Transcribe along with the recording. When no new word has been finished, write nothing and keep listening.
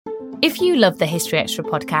If you love the History Extra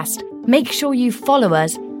podcast, make sure you follow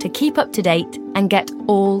us to keep up to date and get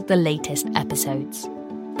all the latest episodes.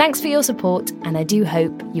 Thanks for your support, and I do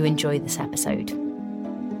hope you enjoy this episode.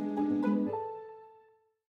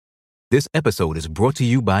 This episode is brought to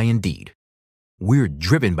you by Indeed. We're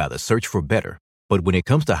driven by the search for better, but when it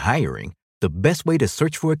comes to hiring, the best way to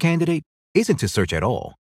search for a candidate isn't to search at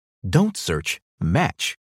all. Don't search,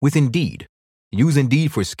 match with Indeed. Use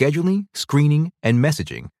Indeed for scheduling, screening, and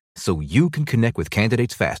messaging so you can connect with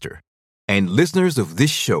candidates faster. And listeners of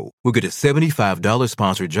this show will get a $75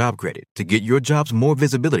 sponsored job credit to get your jobs more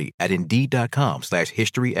visibility at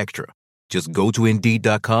Indeed.com/HistoryExtra. Just go to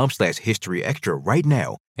Indeed.com/HistoryExtra right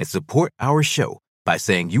now and support our show by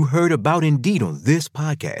saying you heard about Indeed on this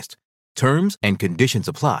podcast. Terms and conditions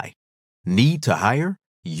apply. Need to hire?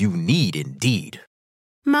 You need Indeed.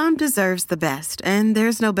 Mom deserves the best, and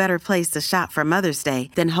there's no better place to shop for Mother's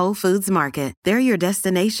Day than Whole Foods Market. They're your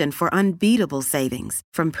destination for unbeatable savings,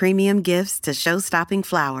 from premium gifts to show-stopping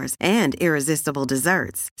flowers and irresistible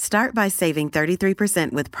desserts. Start by saving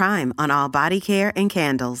 33% with Prime on all body care and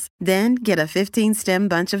candles. Then get a 15-stem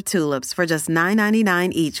bunch of tulips for just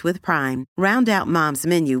 $9.99 each with Prime. Round out Mom's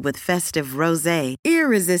menu with festive rosé,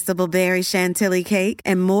 irresistible berry chantilly cake,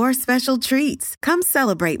 and more special treats. Come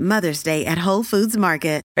celebrate Mother's Day at Whole Foods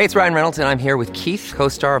Market. Hey, it's Ryan Reynolds, and I'm here with Keith,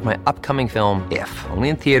 co-star of my upcoming film, If, only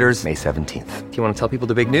in theaters May 17th. Do you want to tell people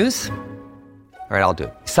the big news? All right, I'll do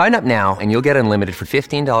it. Sign up now and you'll get unlimited for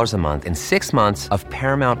 $15 a month and 6 months of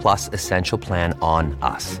Paramount Plus Essential Plan on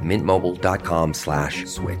us.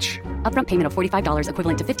 MintMobile.com/switch. Upfront payment of $45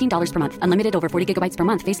 equivalent to $15 per month. Unlimited over 40 gigabytes per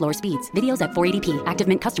month. Face lower speeds. Videos at 480p. Active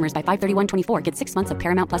Mint customers by 531.24 get 6 months of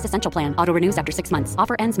Paramount Plus Essential Plan. Auto renews after 6 months.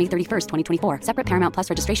 Offer ends May 31st, 2024. Separate Paramount Plus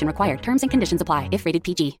registration required. Terms and conditions apply if rated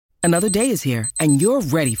PG. Another day is here, and you're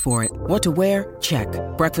ready for it. What to wear? Check.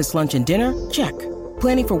 Breakfast, lunch, and dinner? Check.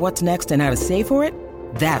 Planning for what's next and how to save for it?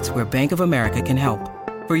 That's where Bank of America can help.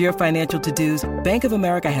 For your financial to-dos, Bank of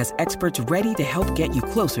America has experts ready to help get you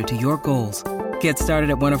closer to your goals. Get started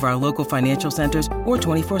at one of our local financial centers or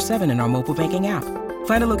 24/7 in our mobile banking app.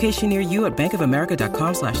 Find a location near you at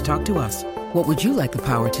bankofamerica.com/talktous. What would you like the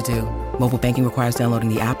power to do? Mobile banking requires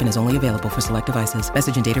downloading the app and is only available for select devices.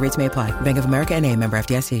 Message and data rates may apply. Bank of America NA, member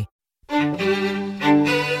FDIC.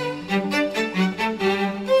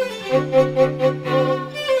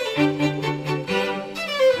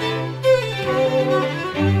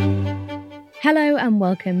 Hello and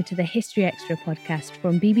welcome to the History Extra podcast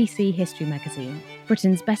from BBC History Magazine,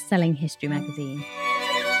 Britain's best-selling history magazine.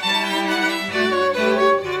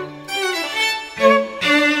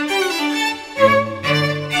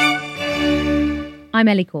 I'm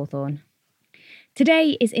Ellie Cawthorne.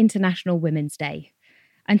 Today is International Women's Day,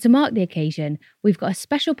 and to mark the occasion, we've got a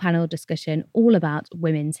special panel discussion all about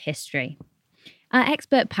women's history. Our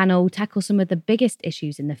expert panel tackles some of the biggest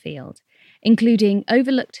issues in the field, including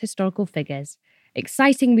overlooked historical figures,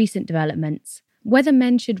 exciting recent developments, whether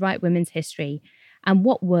men should write women's history, and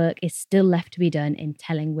what work is still left to be done in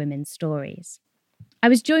telling women's stories. I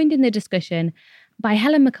was joined in the discussion by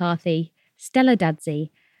Helen McCarthy, Stella Dadzey,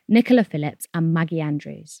 Nicola Phillips, and Maggie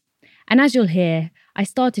Andrews. And as you'll hear, I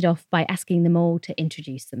started off by asking them all to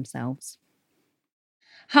introduce themselves.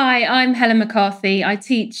 Hi, I'm Helen McCarthy. I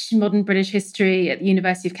teach modern British history at the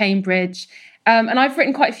University of Cambridge. And I've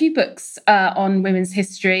written quite a few books on women's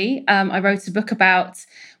history. I wrote a book about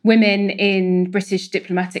women in British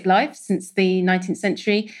diplomatic life since the 19th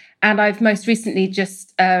century. And I've most recently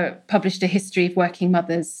just published a history of working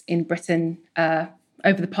mothers in Britain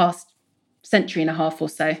over the past century and a half or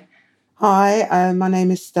so. Hi, my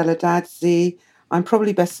name is Stella Dadzey. I'm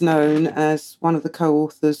probably best known as one of the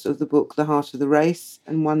co-authors of the book The Heart of the Race,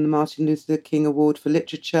 and won the Martin Luther King Award for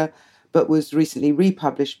Literature, but was recently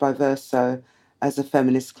republished by Verso as a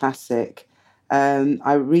feminist classic.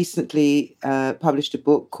 I recently published a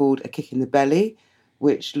book called A Kick in the Belly,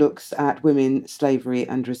 which looks at women, slavery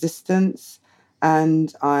and resistance.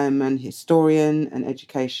 And I'm an historian, an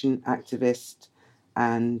education activist,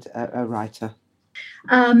 and a writer.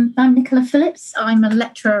 I'm Nicola Phillips. I'm a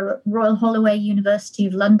lecturer at Royal Holloway, University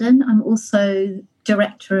of London. I'm also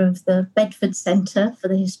director of the Bedford Centre for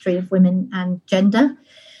the History of Women and Gender.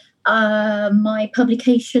 My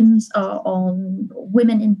publications are on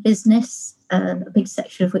women in business, a big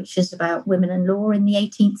section of which is about women and law in the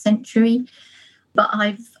 18th century. But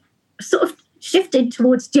I've sort of shifted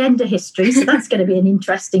towards gender history, so that's going to be an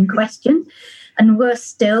interesting question. And worse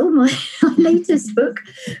still, my latest book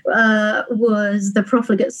was The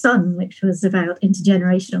Profligate Son, which was about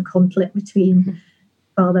intergenerational conflict between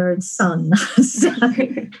father and son.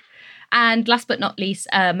 And last but not least,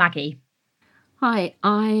 Maggie. Hi,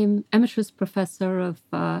 I'm Emeritus Professor of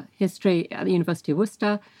History at the University of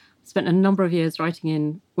Worcester. Spent a number of years writing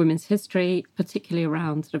in women's history, particularly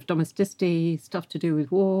around sort of domesticity, stuff to do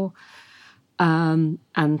with war, and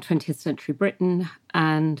 20th century Britain,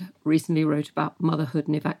 and recently wrote about motherhood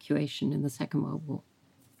and evacuation in the Second World War.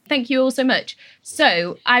 Thank you all so much.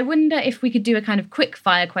 So I wonder if we could do a kind of quick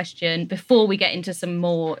fire question before we get into some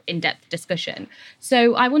more in-depth discussion.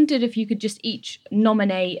 So I wondered if you could just each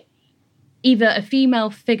nominate either a female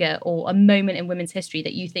figure or a moment in women's history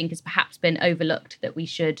that you think has perhaps been overlooked that we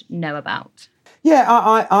should know about. Yeah,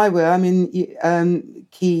 I will. I mean,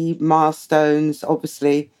 key milestones,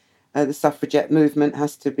 obviously, the suffragette movement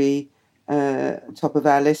has to be top of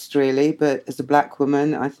our list, really. But as a Black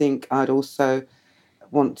woman, I think I'd also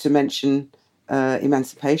want to mention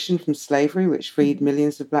emancipation from slavery, which freed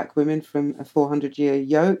millions of Black women from a 400-year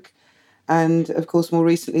yoke. And, of course, more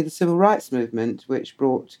recently, the Civil Rights Movement, which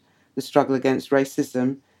brought the struggle against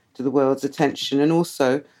racism to the world's attention, and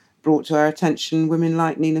also brought to our attention women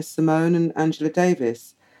like Nina Simone and Angela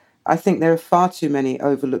Davis. I think there are far too many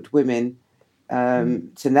overlooked women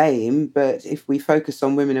to name, but if we focus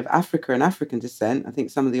on women of Africa and African descent, I think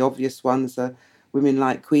some of the obvious ones are women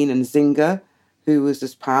like Queen Nzinga, who was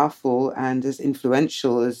as powerful and as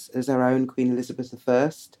influential as our own Queen Elizabeth I.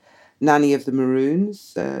 Nanny of the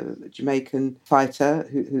Maroons, a Jamaican fighter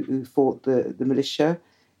who fought the militia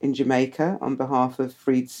in Jamaica on behalf of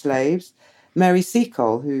freed slaves. Mary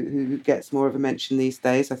Seacole, who gets more of a mention these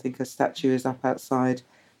days. I think her statue is up outside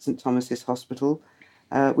St. Thomas's Hospital.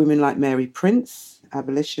 Women like Mary Prince,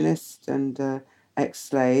 abolitionist and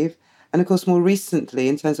ex-slave. And of course, more recently,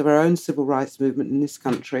 in terms of our own civil rights movement in this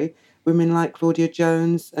country, women like Claudia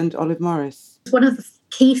Jones and Olive Morris. One of the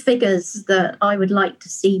key figures that I would like to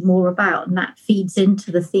see more about, and that feeds into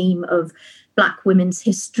the theme of Black women's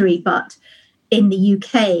history, but in the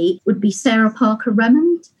UK, would be Sarah Parker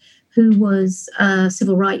Remond, who was a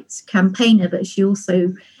civil rights campaigner, but she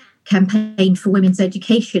also campaigned for women's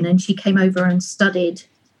education, and she came over and studied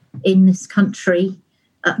in this country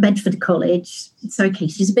at Bedford College. It's okay,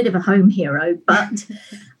 she's a bit of a home hero, but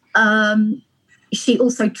she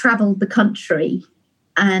also travelled the country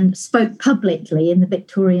and spoke publicly in the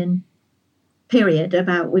Victorian period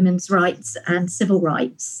about women's rights and civil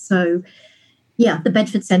rights. So, yeah, the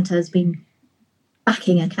Bedford Centre has been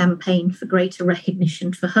backing a campaign for greater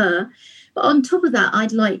recognition for her. But on top of that,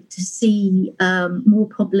 I'd like to see more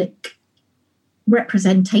public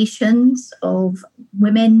representations of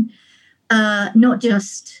women, not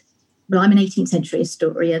just, well, I'm an 18th century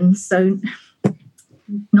historian, so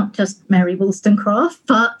not just Mary Wollstonecraft,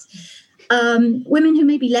 but women who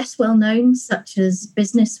may be less well known, such as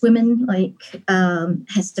business women like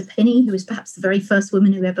Hester Pinney, who was perhaps the very first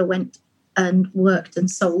woman who ever went and worked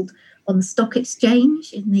and sold on the stock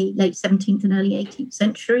exchange in the late 17th and early 18th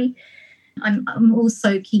century. I'm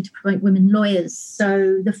also keen to promote women lawyers.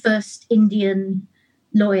 So the first Indian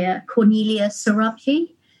lawyer, Cornelia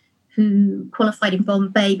Sorabji, who qualified in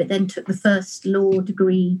Bombay, but then took the first law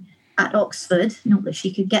degree at Oxford, not that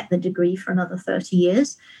she could get the degree for another 30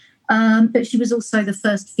 years. But she was also the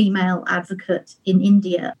first female advocate in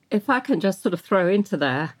India. If I can just sort of throw into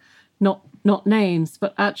there, not names,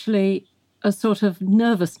 but actually a sort of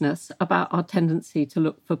nervousness about our tendency to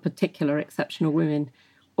look for particular exceptional women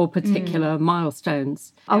or particular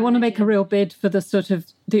milestones. I want to make a real bid for the sort of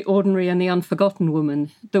the ordinary and the unforgotten woman,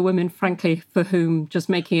 the women, frankly, for whom just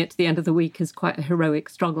making it to the end of the week is quite a heroic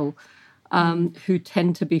struggle, who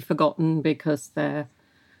tend to be forgotten because they're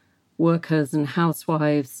workers and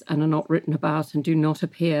housewives and are not written about and do not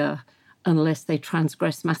appear unless they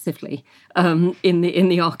transgress massively in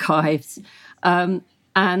the archives.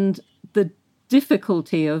 And the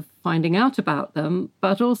difficulty of finding out about them,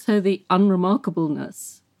 but also the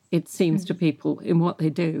unremarkableness, it seems to people, in what they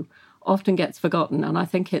do, often gets forgotten. And I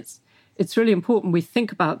think it's really important we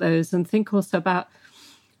think about those and think also about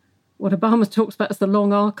what Obama talks about as the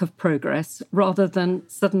long arc of progress rather than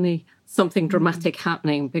suddenly something dramatic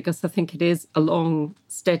happening, because I think it is a long,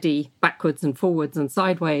 steady backwards and forwards and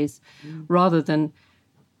sideways rather than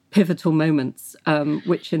pivotal moments,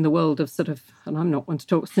 which in the world of sort of, and I'm not one to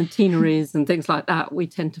talk centenaries and things like that, we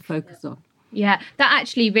tend to focus on. Yeah, that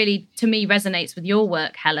actually really, to me, resonates with your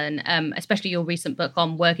work, Helen, especially your recent book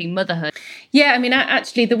on working motherhood. Yeah, I mean,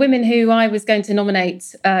 actually, the women who I was going to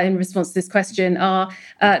nominate in response to this question are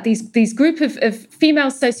these group of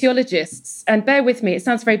female sociologists, and bear with me, it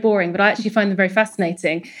sounds very boring, but I actually find them very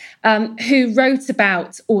fascinating, who wrote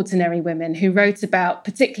about ordinary women, who wrote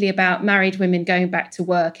particularly about married women going back to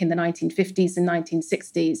work in the 1950s and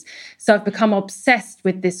 1960s. So I've become obsessed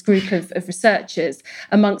with this group of researchers,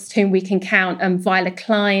 amongst whom we can count Viola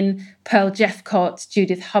Klein, Pearl Jeffcott,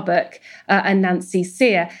 Judith Hubbock, and Nancy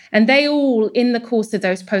Sear. And they all, in the course of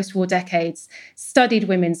those post-war decades, studied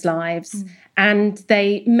women's lives. And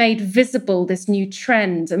they made visible this new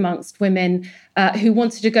trend amongst women who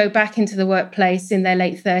wanted to go back into the workplace in their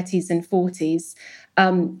late 30s and 40s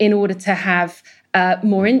in order to have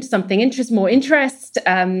more interest,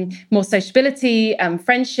 more sociability,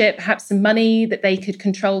 friendship, perhaps some money that they could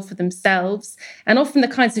control for themselves. And often the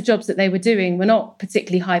kinds of jobs that they were doing were not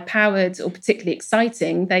particularly high-powered or particularly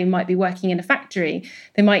exciting. They might be working in a factory.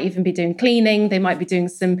 They might even be doing cleaning. They might be doing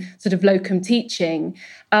some sort of locum teaching.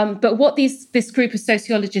 But what this group of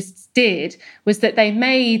sociologists did was that they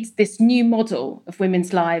made this new model of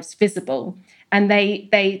women's lives visible. And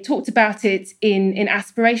they talked about it in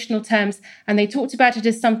aspirational terms, and they talked about it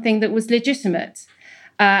as something that was legitimate.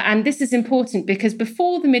 And this is important because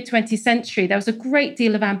before the mid-20th century, there was a great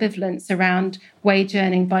deal of ambivalence around wage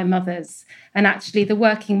earning by mothers. And actually, the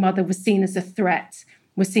working mother was seen as a threat,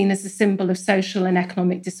 was seen as a symbol of social and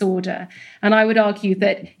economic disorder. And I would argue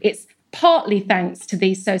that it's partly thanks to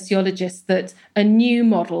these sociologists that a new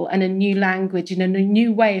model and a new language and a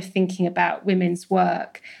new way of thinking about women's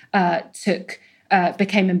work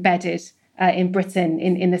became embedded in Britain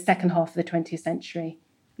in the second half of the 20th century.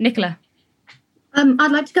 Nicola?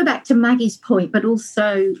 I'd like to go back to Maggie's point, but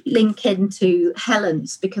also link into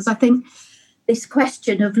Helen's, because I think this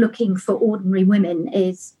question of looking for ordinary women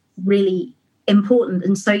is really important.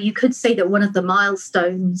 And so you could say that one of the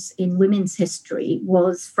milestones in women's history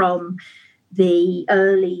was from the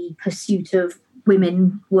early pursuit of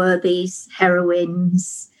women worthies,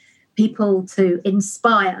 heroines, people to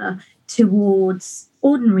inspire towards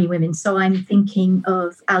ordinary women. So I'm thinking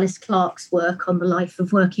of Alice Clark's work on the life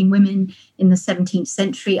of working women in the 17th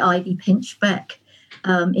century, Ivy Pinchbeck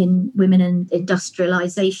in Women and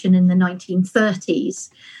Industrialization in the 1930s.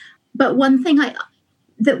 But one thing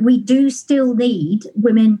that we do still need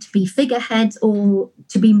women to be figureheads or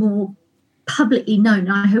to be more publicly known.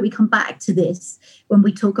 And I hope we come back to this when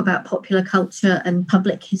we talk about popular culture and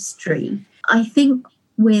public history. I think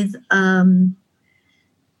with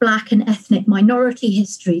Black and ethnic minority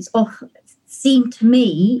histories often seem to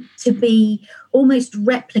me to be almost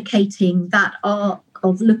replicating that arc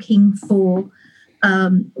of looking for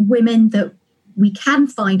women that we can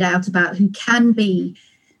find out about who can be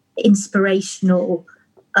inspirational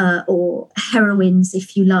or heroines,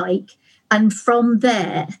 if you like. And from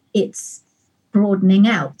there, it's broadening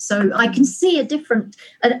out. So I can see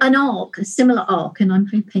an arc, a similar arc, and I'm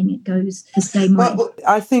hoping it goes the same way. Well,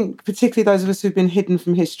 I think particularly those of us who've been hidden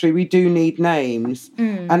from history, we do need names.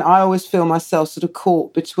 And I always feel myself sort of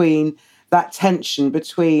caught between that tension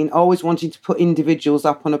between always wanting to put individuals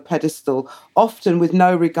up on a pedestal, often with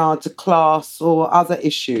no regard to class or other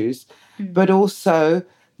issues, but also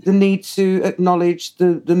the need to acknowledge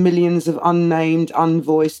the millions of unnamed,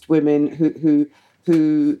 unvoiced women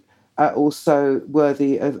who are also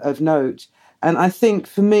worthy of note. And I think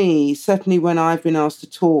for me, certainly when I've been asked to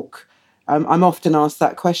talk, I'm often asked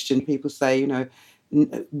that question. People say,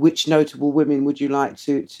 which notable women would you like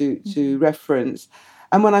to reference?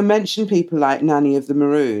 And when I mention people like Nanny of the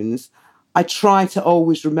Maroons, I try to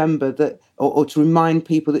always remember that, or to remind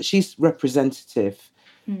people that she's representative.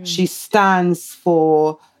 She stands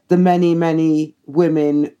for the many, many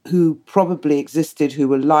women who probably existed, who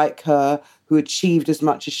were like her, who achieved as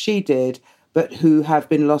much as she did, but who have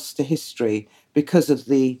been lost to history because of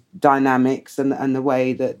the dynamics and the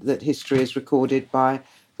way that history is recorded by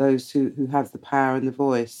those who have the power and the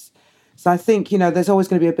voice. So I think, there's always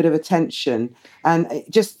going to be a bit of a tension. And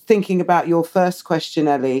just thinking about your first question,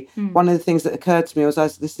 Ellie, one of the things that occurred to me as I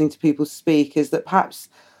was listening to people speak is that perhaps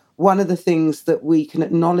one of the things that we can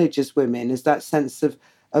acknowledge as women is that sense of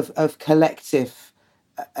collective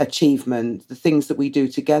achievement, the things that we do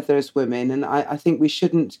together as women. And I think we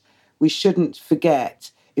shouldn't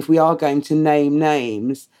forget, if we are going to name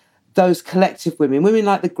names, those collective women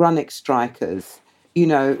like the Grunwick strikers,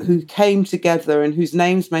 who came together and whose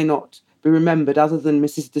names may not be remembered other than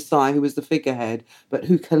Mrs. Desai, who was the figurehead, but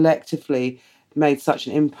who collectively made such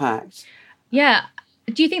an impact. Yeah.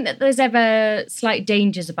 Do you think that there's ever slight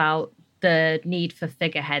dangers about the need for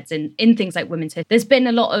figureheads in things like women's history? There's been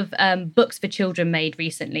a lot of books for children made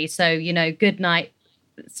recently. So, good night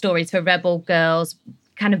stories for rebel girls,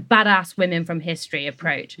 kind of badass women from history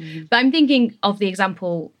approach. But I'm thinking of the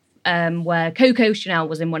example where Coco Chanel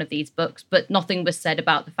was in one of these books, but nothing was said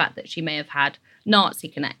about the fact that she may have had Nazi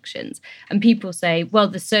connections. And people say, well,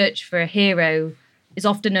 the search for a hero is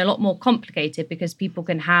often a lot more complicated because people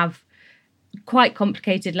can have quite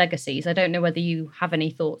complicated legacies. I don't know whether you have any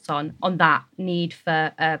thoughts on that need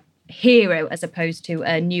for a hero as opposed to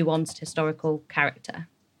a nuanced historical character.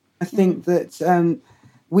 I think that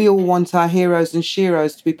we all want our heroes and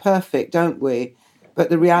sheroes to be perfect, don't we? But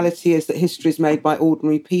the reality is that history is made by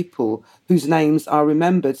ordinary people whose names are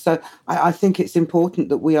remembered. So I think it's important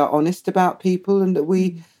that we are honest about people and that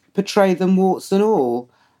we portray them warts and all,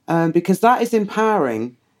 because that is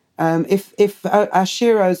empowering. If our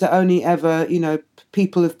sheroes are only ever,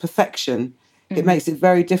 people of perfection, it makes it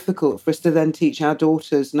very difficult for us to then teach our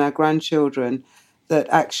daughters and our grandchildren that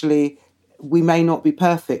actually we may not be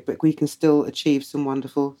perfect, but we can still achieve some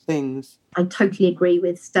wonderful things. I totally agree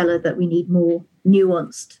with Stella that we need more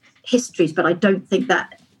nuanced histories, but I don't think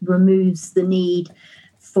that removes the need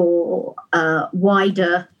for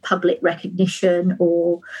wider public recognition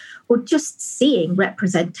or just seeing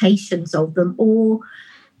representations of them, or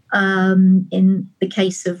in the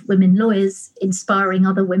case of women lawyers, inspiring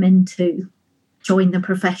other women to join the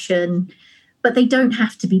profession. But they don't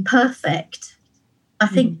have to be perfect. I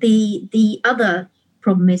think the other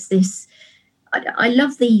problem is this. I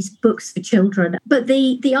love these books for children, but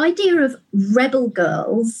the idea of rebel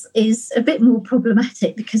girls is a bit more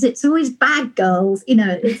problematic because it's always bad girls.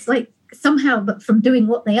 It's like somehow, but from doing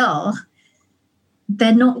what they are,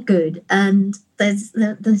 they're not good. And there's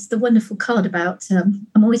the wonderful card about,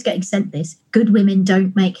 I'm always getting sent this, good women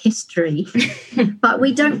don't make history, but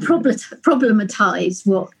we don't problematize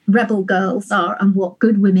what rebel girls are and what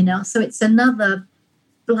good women are. So it's another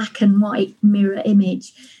black and white mirror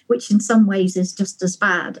image, which in some ways is just as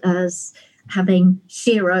bad as having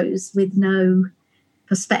sheroes with no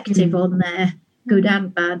perspective on their good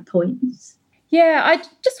and bad points. Yeah, I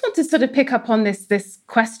just want to sort of pick up on this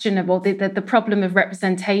question of the problem of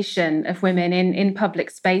representation of women in public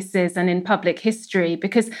spaces and in public history,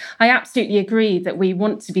 because I absolutely agree that we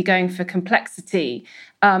want to be going for complexity,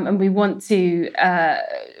 and we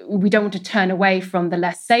don't want to turn away from the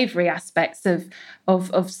less savoury aspects of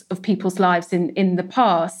people's lives in the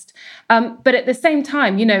past. But at the same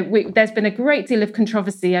time, there's been a great deal of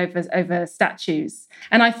controversy over statues.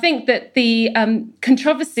 And I think that the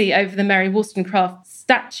controversy over the Mary Wollstonecraft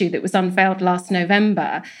statue that was unveiled last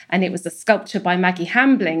November, and it was a sculpture by Maggie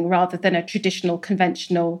Hambling rather than a traditional,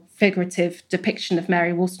 conventional, figurative depiction of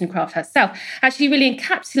Mary Wollstonecraft herself, actually really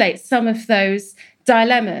encapsulates some of those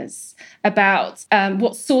dilemmas about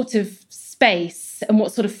what sort of space and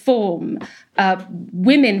what sort of form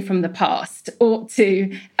women from the past ought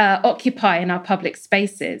to occupy in our public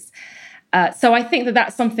spaces. So I think that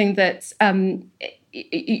that's something that, and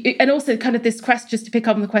also kind of this question, just to pick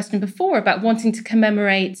up on the question before about wanting to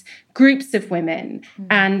commemorate groups of women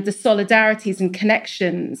and the solidarities and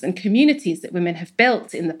connections and communities that women have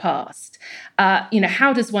built in the past.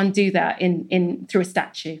 How does one do that through a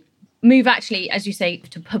statue? Move actually, as you say,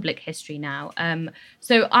 to public history now.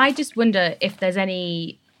 So I just wonder if there's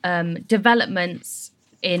any developments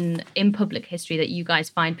in public history that you guys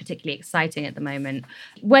find particularly exciting at the moment,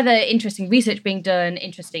 whether interesting research being done,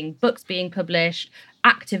 interesting books being published,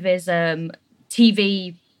 activism,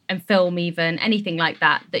 TV and film, even anything like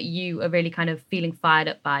that you are really kind of feeling fired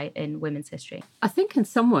up by in women's history. I think in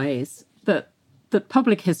some ways that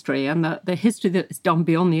public history and the history that is done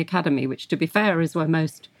beyond the academy, which to be fair is where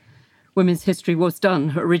most women's history was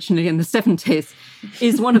done originally in the 70s,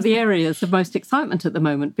 is one of the areas of most excitement at the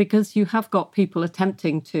moment, because you have got people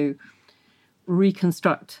attempting to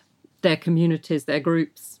reconstruct their communities, their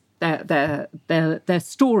groups, their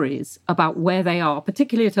stories about where they are,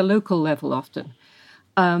 particularly at a local level often,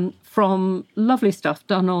 from lovely stuff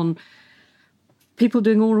done on people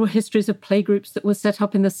doing oral histories of playgroups that were set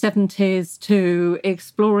up in the 70s to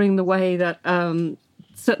exploring the way that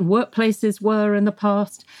certain workplaces were in the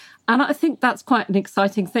past. And I think that's quite an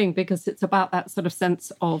exciting thing, because it's about that sort of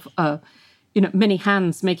sense of, many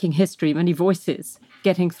hands making history, many voices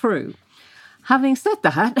getting through. Having said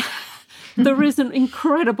that, there is an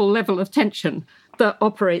incredible level of tension that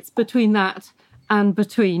operates between that and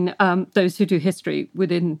between those who do history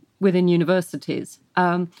within universities,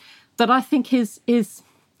 that I think is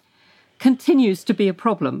continues to be a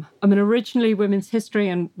problem. I mean, originally women's history,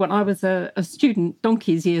 and when I was a student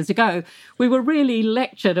donkeys years ago, we were really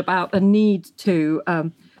lectured about a need to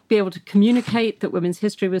be able to communicate, that women's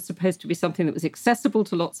history was supposed to be something that was accessible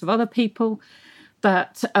to lots of other people,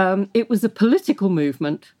 that it was a political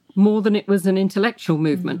movement more than it was an intellectual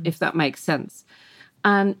movement, if that makes sense.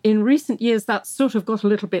 And in recent years, that's sort of got a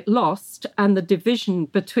little bit lost, and the division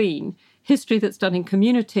between history that's done in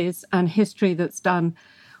communities and history that's done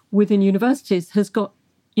within universities has got,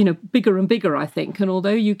 bigger and bigger, I think. And although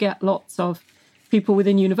you get lots of people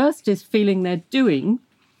within universities feeling they're doing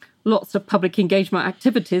lots of public engagement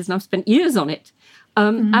activities, and I've spent years on it,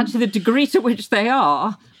 actually the degree to which they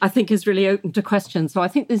are, I think, is really open to question. So I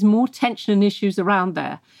think there's more tension and issues around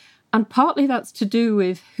there. And partly that's to do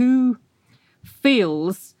with who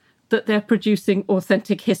feels that they're producing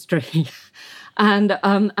authentic history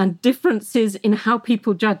and differences in how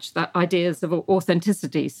people judge that ideas of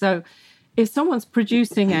authenticity. So if someone's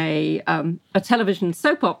producing a television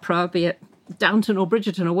soap opera, be it Downton or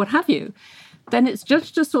Bridgerton or what have you, then it's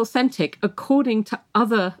judged as authentic according to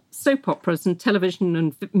other soap operas and television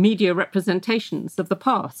and media representations of the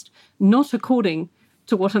past, not according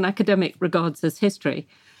to what an academic regards as history.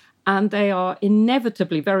 And they are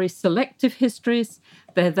inevitably very selective histories.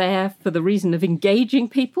 They're there for the reason of engaging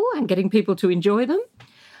people and getting people to enjoy them.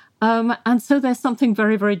 And so there's something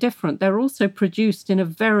very, very different. They're also produced in a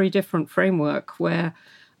very different framework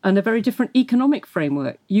and a very different economic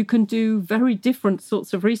framework. You can do very different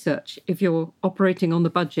sorts of research if you're operating on the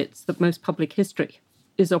budgets that most public history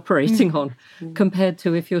is operating on, compared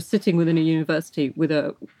to if you're sitting within a university with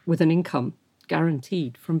an income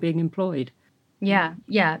guaranteed from being employed. Yeah.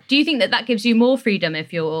 Do you think that gives you more freedom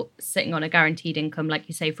if you're sitting on a guaranteed income, like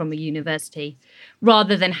you say, from a university,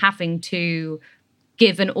 rather than having to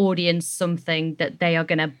give an audience something that they are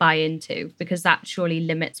going to buy into? Because that surely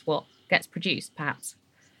limits what gets produced, perhaps.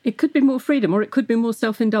 It could be more freedom, or it could be more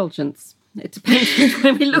self-indulgence. It depends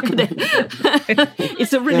when we look at it.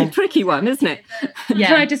 It's a really tricky one, isn't it? Yeah.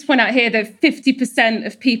 Can I just point out here that 50%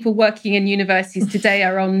 of people working in universities today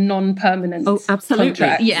are on non-permanent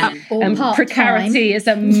contracts. Yeah. And precarity is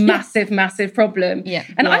a massive, massive problem. Yeah.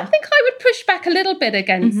 And I think I would push back a little bit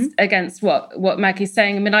against what Maggie's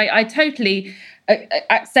saying. I mean, I totally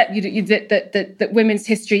accept that women's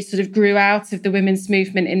history sort of grew out of the women's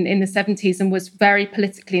movement in the 70s and was very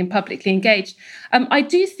politically and publicly engaged. I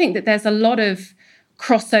do think that there's a lot of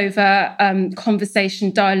crossover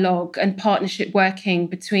conversation, dialogue and partnership working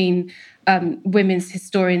between women's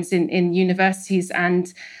historians in universities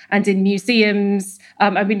and in museums.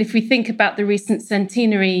 I mean, if we think about the recent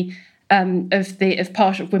centenary of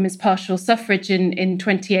women's partial suffrage in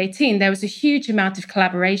 2018, there was a huge amount of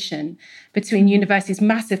collaboration between universities,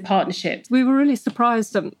 massive partnerships. We were really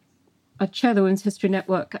surprised. I chair the Women's History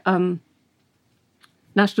Network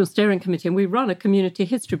National Steering Committee, and we run a community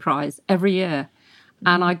history prize every year.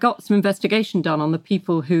 And I got some investigation done on the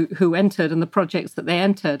people who entered and the projects that they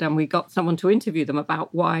entered, and we got someone to interview them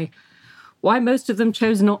about why most of them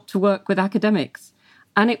chose not to work with academics.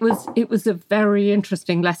 And it was a very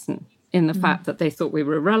interesting lesson in the fact that they thought we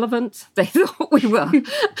were irrelevant. They thought we were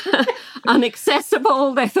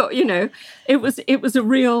inaccessible. They thought, it was a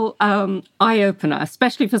real eye-opener,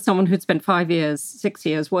 especially for someone who'd spent 6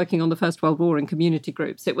 years working on the First World War in community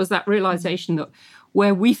groups. It was that realization that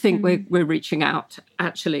where we think we're reaching out,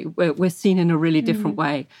 actually, we're seen in a really different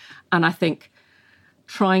way. And I think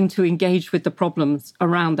trying to engage with the problems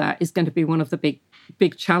around that is going to be one of the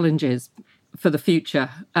big challenges for the future.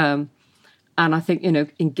 And I think,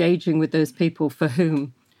 engaging with those people for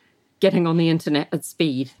whom getting on the internet at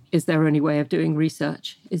speed is their only way of doing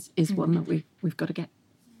research is one that we've got to get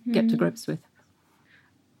to grips with.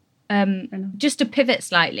 Just to pivot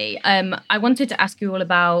slightly, I wanted to ask you all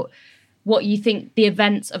about what you think the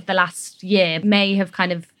events of the last year may have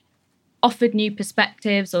kind of offered new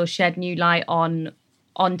perspectives or shed new light on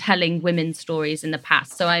telling women's stories in the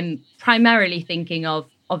past. So I'm primarily thinking of,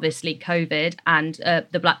 obviously, COVID and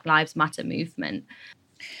the Black Lives Matter movement.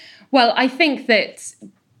 Well, I think that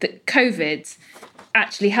COVID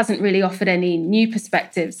actually hasn't really offered any new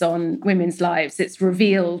perspectives on women's lives. It's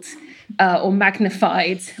revealed or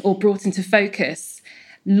magnified or brought into focus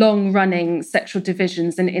long-running sexual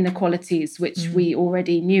divisions and inequalities, which we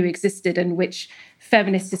already knew existed and which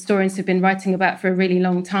feminist historians have been writing about for a really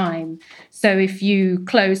long time. So if you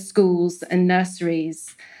close schools and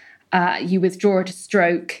nurseries, you withdraw at a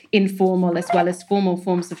stroke informal as well as formal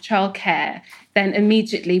forms of childcare, then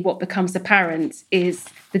immediately what becomes apparent is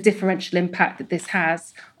the differential impact that this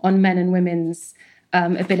has on men and women's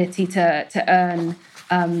ability to earn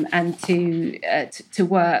and to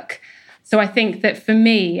work. So I think that for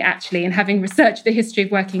me, actually, and having researched the history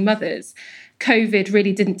of working mothers, COVID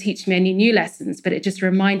really didn't teach me any new lessons, but it just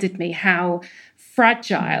reminded me how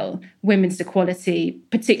fragile women's equality,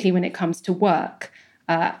 particularly when it comes to work,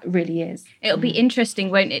 really is. It'll be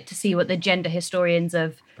interesting, won't it, to see what the gender historians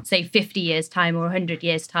of, say, 50 years' time or 100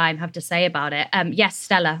 years' time have to say about it. Yes,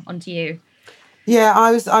 Stella, on to you. Yeah,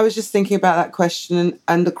 I was just thinking about that question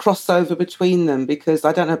and the crossover between them, because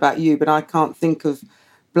I don't know about you, but I can't think of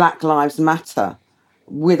Black Lives Matter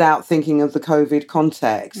without thinking of the COVID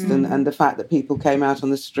context and the fact that people came out on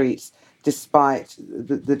the streets despite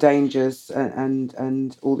the dangers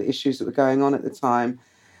and all the issues that were going on at the time.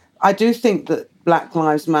 I do think that Black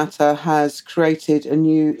Lives Matter has created a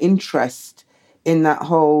new interest in that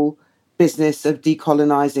whole business of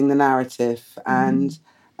decolonizing the narrative. And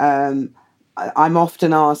I'm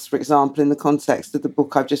often asked, for example, in the context of the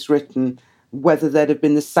book I've just written, whether there'd have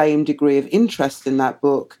been the same degree of interest in that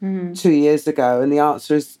book 2 years ago. And the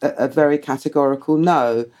answer is a very categorical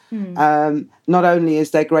no. Not only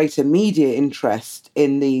is there greater media interest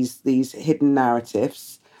in these hidden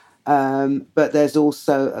narratives, but there's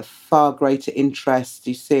also a far greater interest,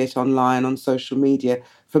 you see it online, on social media,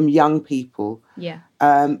 from young people.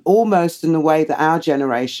 Almost in the way that our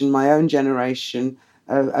generation, my own generation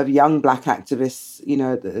of young Black activists, you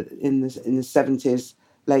know, in the 70s,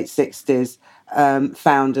 late 60s,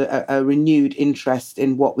 found a renewed interest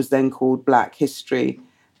in what was then called Black history,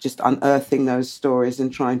 just unearthing those stories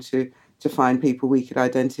and trying to find people we could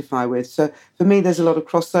identify with. So for me, there's a lot of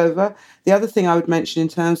crossover. The other thing I would mention in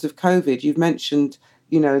terms of COVID, you've mentioned,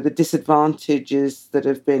 you know, the disadvantages that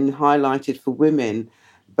have been highlighted for women,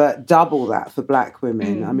 but double that for Black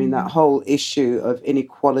women. I mean, that whole issue of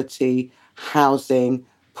inequality, housing,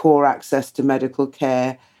 poor access to medical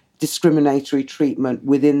care, discriminatory treatment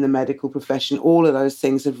within the medical profession, all of those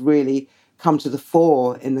things have really come to the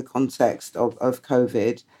fore in the context of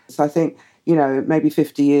COVID. So I think, you know, maybe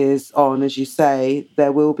 50 years on, as you say,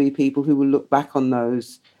 there will be people who will look back on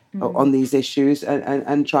those, on these issues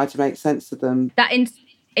and try to make sense of them. That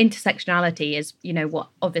intersectionality is, you know, what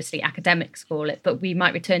obviously academics call it, but we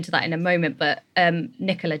might return to that in a moment. But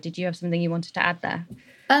Nicola, did you have something you wanted to add there?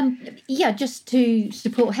 Yeah, just to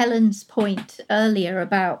support Helen's point earlier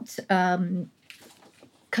about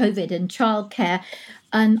COVID and childcare.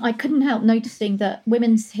 And I couldn't help noticing that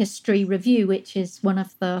Women's History Review, which is one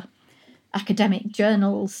of the academic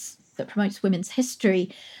journals that promotes women's history,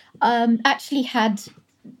 actually had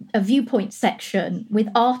a viewpoint section with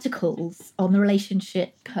articles on the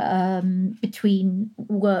relationship between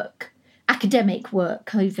academic work,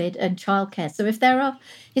 COVID, and childcare. So if there are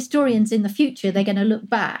historians in the future, they're going to look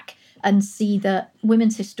back and see that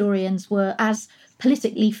women's historians were as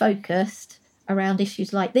politically focused around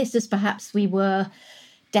issues like this as perhaps we were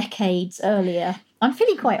decades earlier. I'm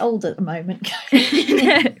feeling quite old at the moment.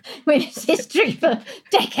 Women's history for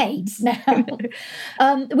decades now.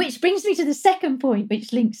 Which brings me to the second point,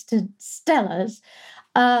 which links to Stella's,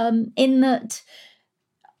 in that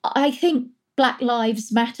I think Black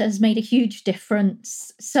Lives Matter has made a huge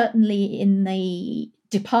difference, certainly in the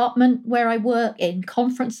department where I work, in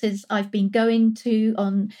conferences I've been going to,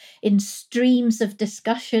 in streams of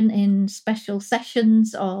discussion, in special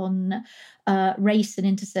sessions on race and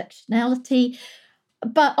intersectionality,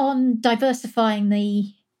 but on diversifying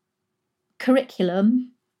the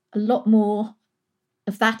curriculum. A lot more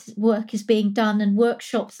of that work is being done, and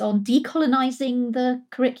workshops on decolonizing the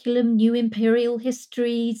curriculum, new imperial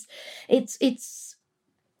histories. It's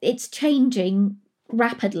changing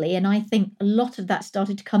rapidly, and I think a lot of that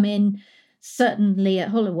started to come in, certainly at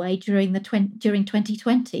Holloway during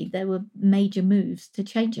 2020. There were major moves to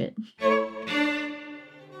change it.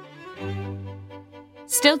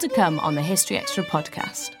 Still to come on the History Extra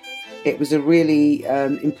podcast. It was a really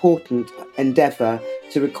important endeavour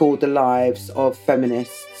to record the lives of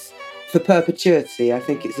feminists for perpetuity. I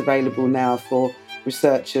think it's available now for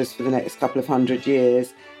researchers for the next couple of 100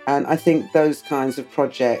 years. And I think those kinds of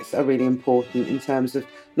projects are really important in terms of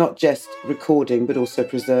not just recording, but also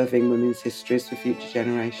preserving women's histories for future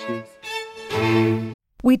generations.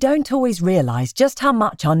 We don't always realise just how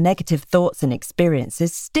much our negative thoughts and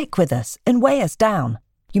experiences stick with us and weigh us down.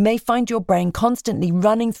 You may find your brain constantly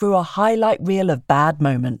running through a highlight reel of bad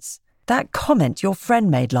moments. That comment your friend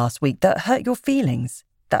made last week that hurt your feelings.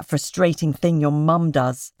 That frustrating thing your mum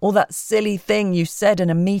does. Or that silly thing you said in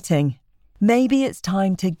a meeting. Maybe it's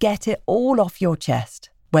time to get it all off your chest.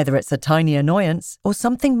 Whether it's a tiny annoyance or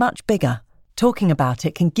something much bigger. Talking about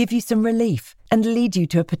it can give you some relief and lead you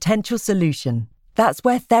to a potential solution. That's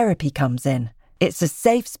where therapy comes in. It's a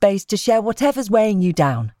safe space to share whatever's weighing you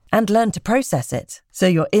down and learn to process it, so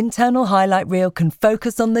your internal highlight reel can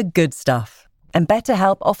focus on the good stuff. And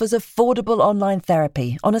BetterHelp offers affordable online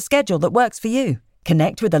therapy on a schedule that works for you.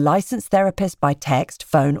 Connect with a licensed therapist by text,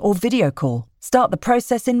 phone, or video call. Start the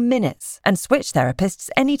process in minutes and switch therapists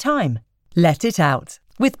anytime. Let it out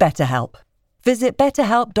with BetterHelp. Visit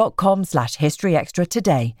betterhelp.com/historyextra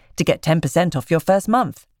today to get 10% off your first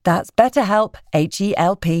month. That's BetterHelp,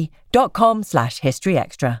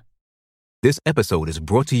 HELP.com/historyextra. This episode is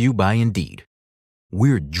brought to you by Indeed.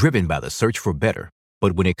 We're driven by the search for better,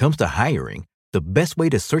 but when it comes to hiring, the best way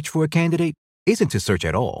to search for a candidate isn't to search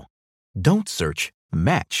at all. Don't search,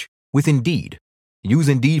 match with Indeed. Use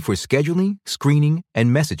Indeed for scheduling, screening, and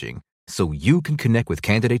messaging so you can connect with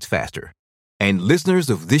candidates faster. And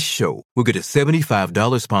listeners of this show will get a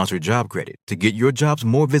 $75 sponsored job credit to get your jobs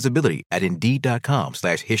more visibility at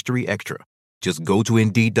Indeed.com/History Extra. Just go to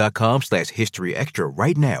Indeed.com/History Extra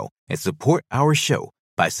right now and support our show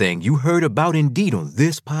by saying you heard about Indeed on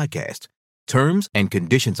this podcast. Terms and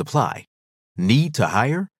conditions apply. Need to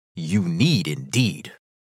hire? You need Indeed.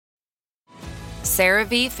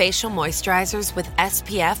 CeraVe Facial Moisturizers with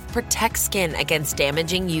SPF protect skin against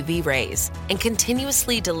damaging UV rays and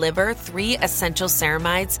continuously deliver 3 essential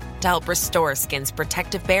ceramides to help restore skin's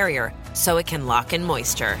protective barrier so it can lock in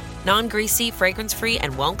moisture. Non-greasy, fragrance-free,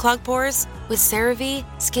 and won't clog pores? With CeraVe,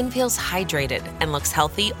 skin feels hydrated and looks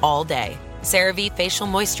healthy all day. CeraVe Facial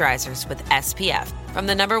Moisturizers with SPF from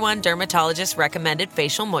the #1 dermatologist recommended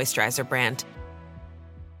facial moisturizer brand.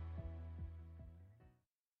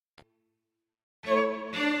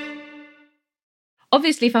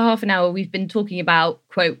 Obviously, for half an hour, we've been talking about,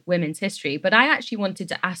 quote, women's history, but I actually wanted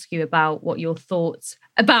to ask you about what your thoughts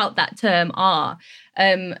about that term are.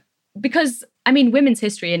 Because, I mean, women's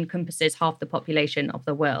history encompasses half the population of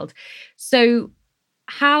the world. So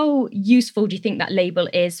how useful do you think that label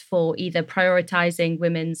is for either prioritizing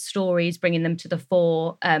women's stories, bringing them to the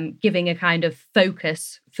fore, giving a kind of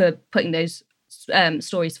focus for putting those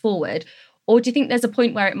stories forward? Or do you think there's a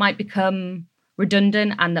point where it might become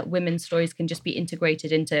redundant and that women's stories can just be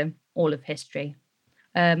integrated into all of history?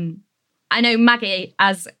 I know Maggie,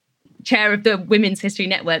 as chair of the Women's History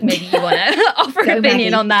Network, maybe you want to offer an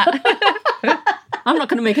opinion on that. I'm not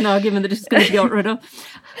going to make an argument that it's going to be got rid of.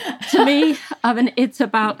 To me, I mean, it's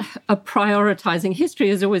about a prioritizing. History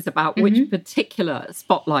is always about which particular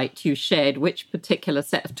spotlight you shed, which particular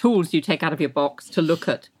set of tools you take out of your box to look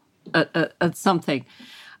at something.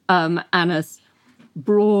 And as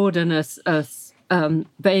broad and as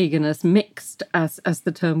vague and as mixed as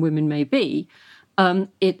the term women may be,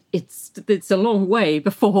 it's a long way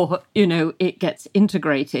before, it gets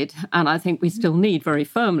integrated. And I think we still need very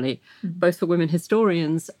firmly, both for women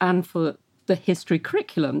historians and for the history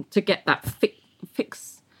curriculum, to get that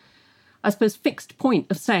fixed point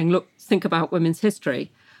of saying, look, think about women's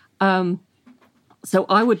history. So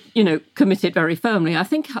I would, commit it very firmly. I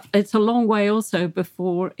think it's a long way also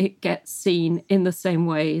before it gets seen in the same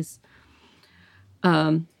ways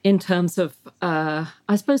in terms of,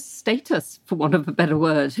 I suppose, status, for want of a better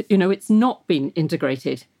word. It's not been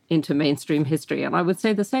integrated into mainstream history. And I would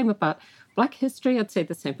say the same about Black history. I'd say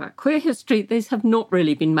the same about queer history. These have not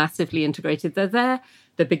really been massively integrated. They're there.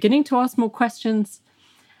 They're beginning to ask more questions.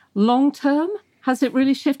 Long term, has it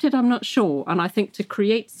really shifted? I'm not sure. And I think to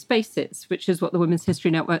create spaces, which is what the Women's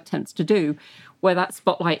History Network tends to do, where that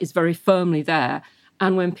spotlight is very firmly there,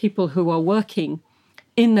 and when people who are working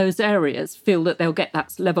in those areas feel that they'll get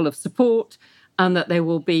that level of support and that they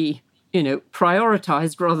will be,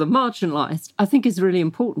 prioritised rather than marginalised, I think is really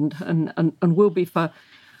important and will be for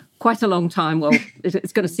quite a long time. Well,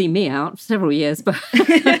 it's going to see me out several years, but...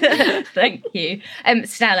 Thank you.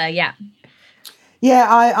 Stella, yeah. Yeah,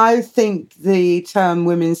 I think the term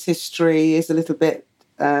women's history is a little bit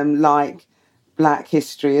like Black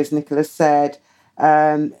history, as Nicola said,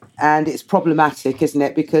 and it's problematic, isn't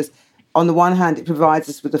it? Because on the one hand, it provides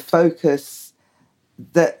us with a focus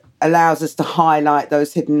that allows us to highlight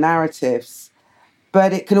those hidden narratives,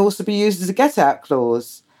 but it can also be used as a get-out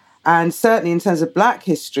clause. And certainly in terms of Black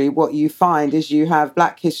history, what you find is you have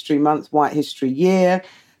Black History Month, White History Year.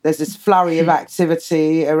 There's this flurry of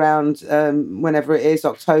activity around whenever it is,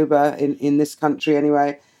 October in this country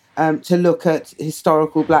anyway, to look at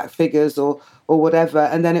historical Black figures or whatever,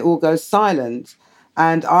 and then it all goes silent.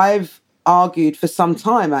 And I've argued for some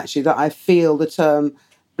time, actually, that I feel the term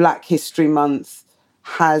Black History Month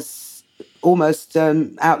has almost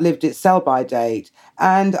outlived its sell-by date.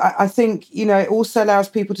 And I think, it also allows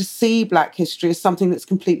people to see Black history as something that's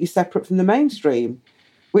completely separate from the mainstream,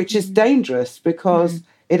 which is dangerous because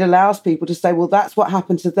it allows people to say, well, that's what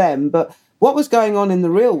happened to them. But what was going on in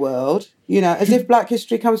the real world, as if Black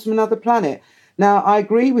history comes from another planet. Now, I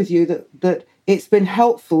agree with you that it's been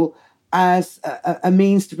helpful as a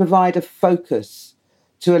means to provide a focus,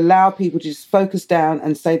 to allow people to just focus down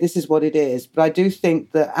and say, this is what it is. But I do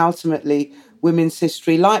think that ultimately women's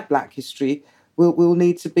history, like Black history, will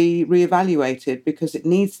need to be reevaluated because it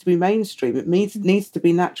needs to be mainstream. It needs to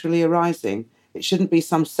be naturally arising. It shouldn't be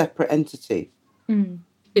some separate entity.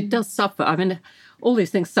 It does suffer. I mean, all these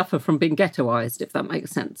things suffer from being ghettoised, if that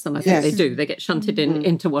makes sense. And I think they do. They get shunted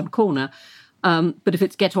into one corner. But if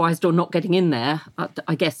it's ghettoised or not getting in there,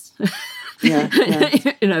 I guess,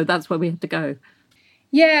 that's where we have to go.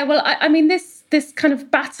 Yeah, well, I mean, this this kind of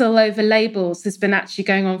battle over labels has been actually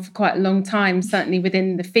going on for quite a long time, certainly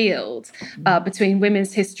within the field, between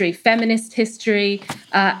women's history, feminist history,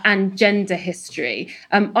 and gender history.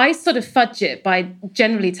 I sort of fudge it by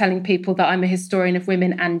generally telling people that I'm a historian of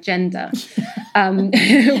women and gender,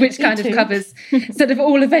 which kind of covers sort of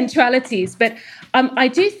all eventualities. But I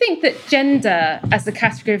do think that gender as a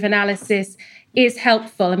category of analysis is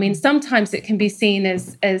helpful. I mean, sometimes it can be seen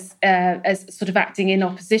as sort of acting in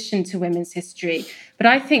opposition to women's history. But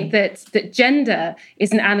I think that gender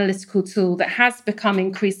is an analytical tool that has become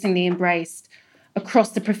increasingly embraced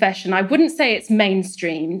across the profession. I wouldn't say it's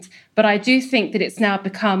mainstreamed, but I do think that it's now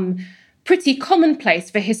become pretty commonplace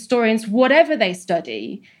for historians, whatever they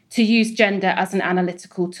study, to use gender as an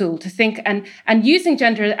analytical tool, to think. And using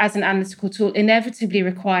gender as an analytical tool inevitably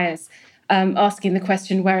requires asking the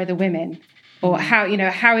question, where are the women? Or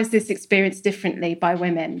how is this experienced differently by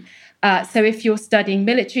women? So if you're studying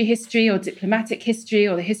military history or diplomatic history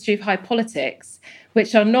or the history of high politics,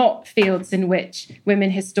 which are not fields in which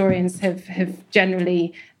women historians have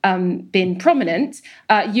generally been prominent,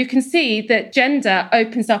 you can see that gender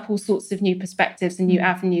opens up all sorts of new perspectives and new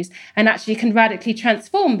avenues, and actually can radically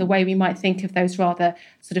transform the way we might think of those rather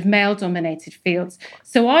sort of male-dominated fields.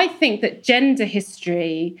 So I think that gender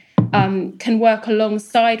history can work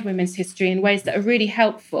alongside women's history in ways that are really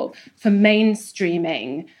helpful for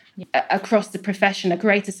mainstreaming across the profession, a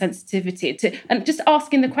greater sensitivity to, and just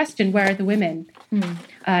asking the question, where are the women,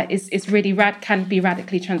 is really can be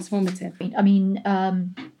radically transformative. I mean,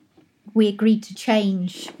 we agreed to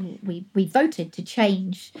change, we voted to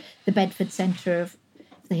change the Bedford Centre of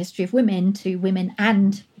the History of Women to Women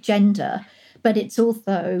and Gender, but it's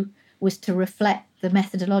also was to reflect the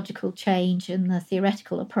methodological change and the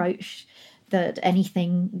theoretical approach that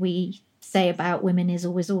anything we say about women is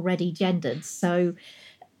always already gendered. So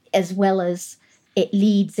as well as it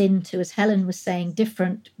leads into, as Helen was saying,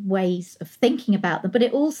 different ways of thinking about them, but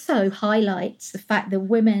it also highlights the fact that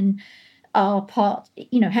women are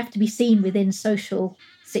have to be seen within social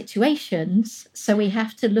situations. So we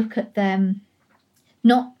have to look at them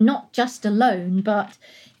not just alone, but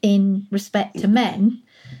in respect to men.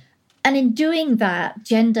 And in doing that,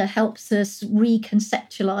 gender helps us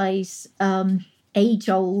reconceptualize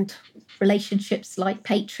age-old relationships like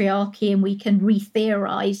patriarchy, and we can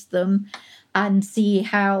re-theorize them and see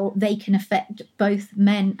how they can affect both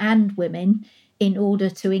men and women in order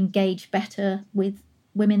to engage better with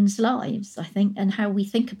women's lives, I think, and how we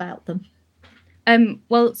think about them.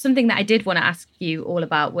 Well, something that I did want to ask you all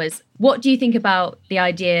about was, what do you think about the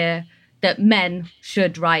idea that men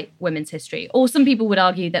should write women's history? Or some people would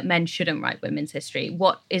argue that men shouldn't write women's history.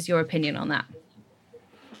 What is your opinion on that?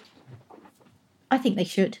 I think they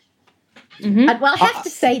should. Mm-hmm. Well, I have to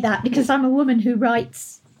say that because I'm a woman who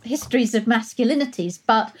writes histories of masculinities,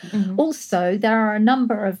 but also there are a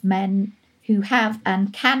number of men who have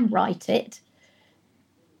and can write it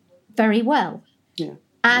very well. Yeah.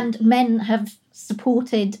 And men have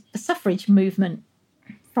supported the suffrage movement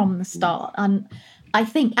from the start. And I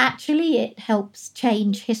think actually it helps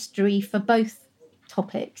change history for both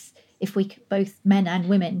topics if both men and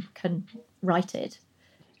women can write it.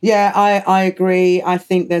 Yeah, I agree. I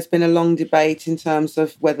think there's been a long debate in terms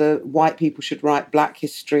of whether white people should write black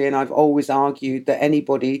history, and I've always argued that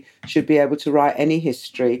anybody should be able to write any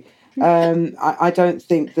history. I don't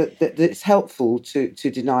think that it's helpful to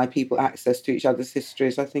deny people access to each other's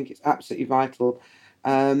histories. I think it's absolutely vital.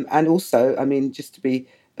 And also, I mean, just to be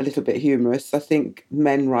a little bit humorous, I think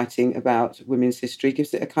men writing about women's history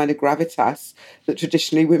gives it a kind of gravitas that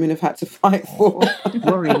traditionally women have had to fight for.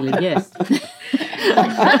 Worryingly, yes.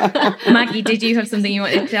 Maggie, did you have something you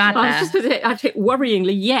wanted to add there? I was just going to say, I think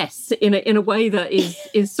worryingly, yes, in a way that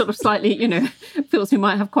is sort of slightly, feels we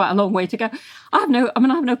might have quite a long way to go. I have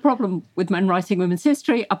no problem with men writing women's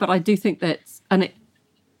history, but I do think that,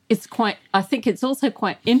 I think it's also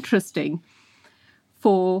quite interesting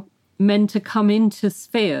for men to come into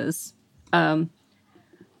spheres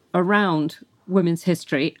around women's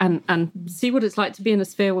history and see what it's like to be in a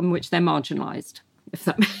sphere in which they're marginalised, if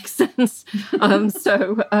that makes sense.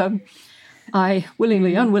 I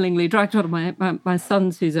unwillingly dragged one of my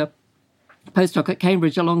sons, who's a postdoc at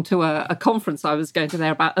Cambridge, along to a conference I was going to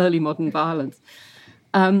there about early modern violence.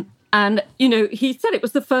 And, he said it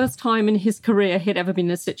was the first time in his career he'd ever been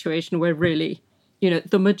in a situation where really,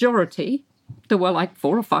 the majority, there were like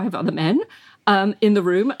 4 or 5 other men in the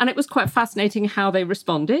room, and it was quite fascinating how they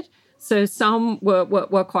responded. So some were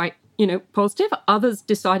quite, positive. Others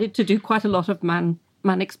decided to do quite a lot of man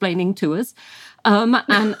explaining to us,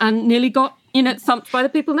 and nearly got, thumped by the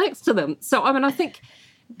people next to them. So, I think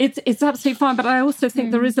it's absolutely fine. But I also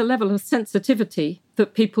think there is a level of sensitivity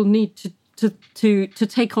that people need to to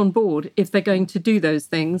take on board if they're going to do those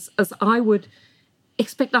things, as I would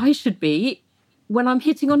expect I should be when I'm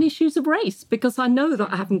hitting on issues of race, because I know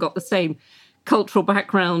that I haven't got the same cultural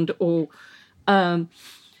background or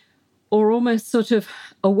almost sort of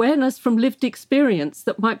awareness from lived experience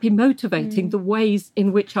that might be motivating the ways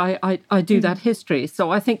in which I do that history.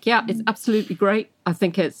 So I think, it's absolutely great. I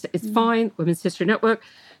think it's fine. Women's History Network,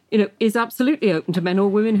 is absolutely open to men or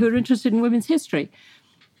women who are interested in women's history.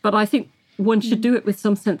 But I think one should do it with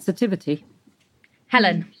some sensitivity.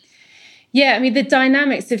 Helen? Yeah, I mean, the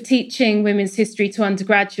dynamics of teaching women's history to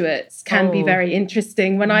undergraduates can be very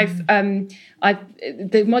interesting. When the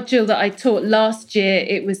module that I taught last year,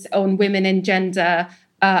 it was on women in gender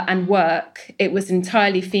and work. It was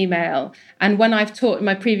entirely female. And when I've taught in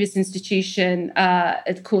my previous institution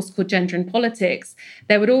a course called Gender and Politics,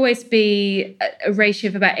 there would always be a ratio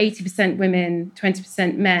of about 80% women,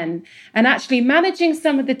 20% men. And actually managing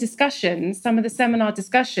some of the discussions, some of the seminar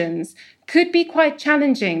discussions, could be quite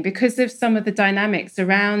challenging because of some of the dynamics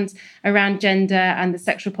around gender and the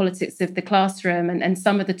sexual politics of the classroom, and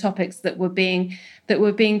some of the topics that were being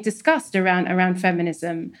discussed around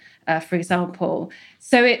feminism, for example.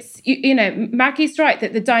 So it's, Maggie's right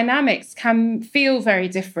that the dynamics can feel very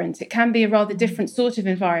different. It can be a rather different sort of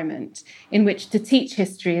environment in which to teach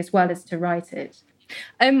history as well as to write it.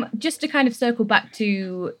 Just to kind of circle back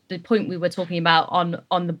to the point we were talking about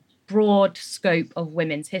on the broad scope of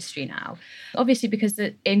women's history now, obviously because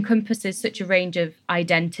it encompasses such a range of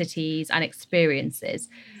identities and experiences,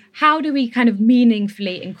 how do we kind of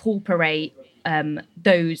meaningfully incorporate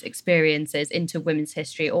those experiences into women's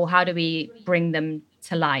history, or how do we bring them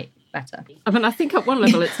to light better? I mean, I think at one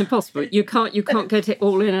level it's impossible. You can't get it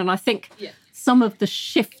all in, and I think some of the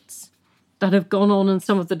shifts that have gone on and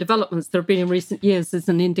some of the developments that have been in recent years is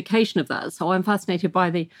an indication of that. So I'm fascinated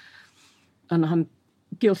by and I'm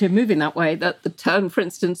guilty of moving that way, that the turn, for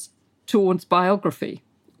instance, towards biography,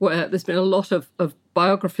 where there's been a lot of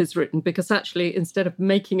biographies written, because actually, instead of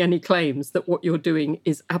making any claims that what you're doing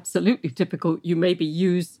is absolutely typical, you maybe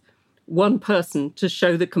use one person to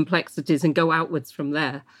show the complexities and go outwards from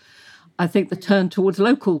there. I think the turn towards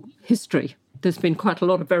local history, there's been quite a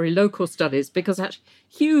lot of very local studies, because actually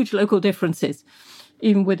huge local differences,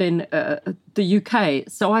 even within the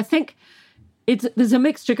UK. So I think there's a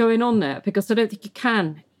mixture going on there, because I don't think you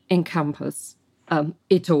can encompass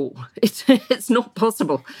it all. It's not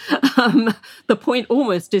possible. The point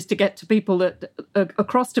almost is to get to people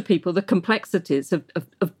across to people the complexities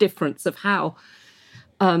of difference, of how,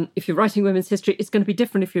 if you're writing women's history, it's going to be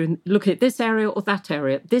different if you're looking at this area or that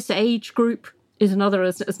area. This age group is another,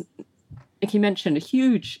 as Nikki mentioned, a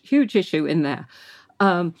huge issue in there.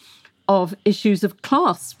 Of issues of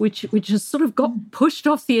class, which has sort of got pushed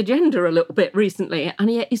off the agenda a little bit recently,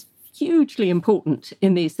 and yet is hugely important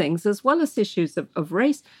in these things, as well as issues of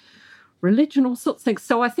race, religion, all sorts of things.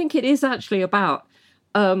 So I think it is actually about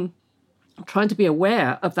trying to be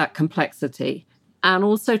aware of that complexity, and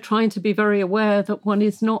also trying to be very aware that one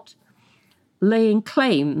is not laying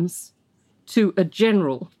claims to a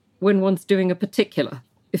general when one's doing a particular,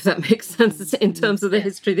 if that makes sense, in terms of the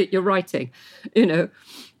history that you're writing,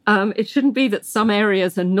 It shouldn't be that some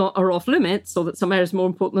areas are off limits, or that some areas are more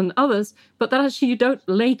important than others, but that actually you don't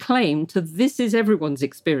lay claim to this is everyone's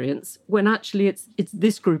experience, when actually it's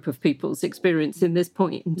this group of people's experience in this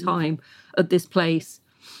point in time, at this place,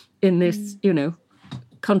 in this,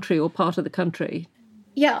 country or part of the country.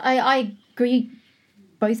 Yeah, I agree.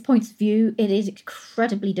 Both points of view. It is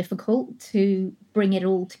incredibly difficult to bring it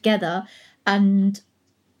all together. And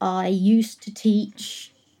I used to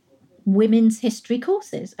teach women's history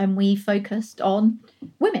courses, and we focused on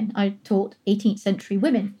women. I taught 18th century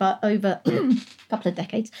women, but over a couple of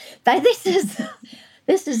decades, this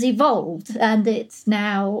has evolved, and it's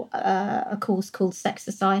now a course called Sex,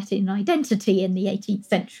 Society and Identity in the 18th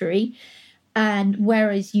century. And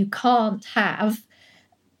whereas you can't have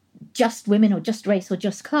just women or just race or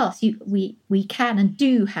just class, we can and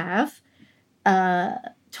do have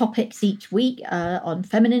topics each week on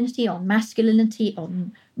femininity, on masculinity,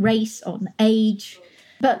 on race, on age.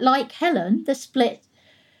 But like Helen, the split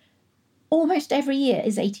almost every year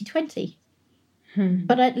is 80-20.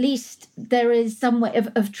 But at least there is some way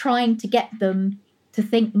of trying to get them to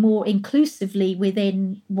think more inclusively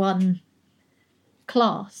within one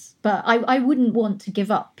class. But I wouldn't want to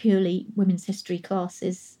give up purely women's history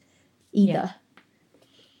classes either.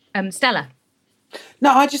 Yeah. Stella?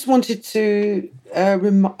 No, I just wanted to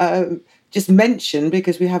just mention,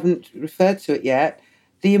 because we haven't referred to it yet,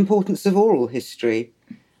 the importance of oral history,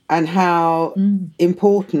 and how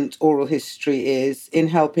important oral history is in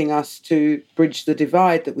helping us to bridge the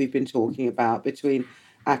divide that we've been talking about between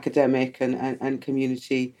academic and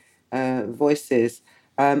community voices.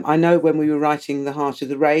 I know when we were writing The Heart of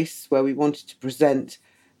the Race, where we wanted to present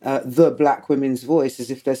the Black women's voice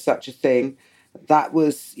as if there's such a thing, that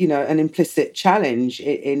was, an implicit challenge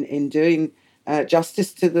in doing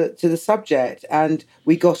justice to the subject. And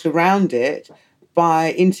we got around it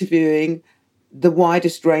by interviewing the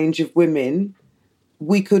widest range of women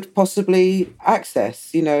we could possibly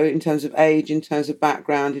access, in terms of age, in terms of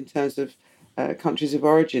background, in terms of countries of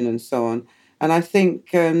origin and so on. And I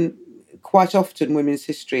think quite often women's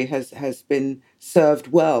history has been served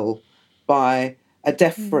well by a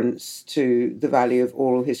deference to the value of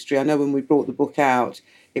oral history. I know when we brought the book out,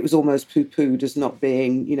 it was almost poo-pooed as not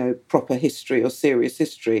being, proper history or serious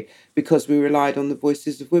history because we relied on the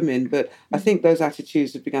voices of women. But I think those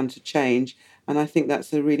attitudes have begun to change, and I think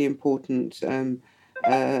that's a really important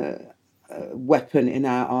weapon in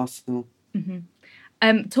our arsenal.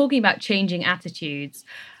 Mm-hmm. Talking about changing attitudes,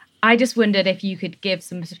 I just wondered if you could give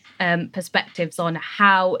some perspectives on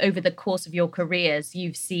how, over the course of your careers,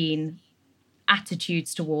 you've seen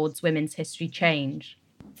attitudes towards women's history change.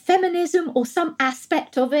 Feminism, or some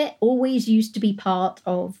aspect of it, always used to be part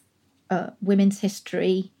of women's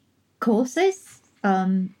history courses.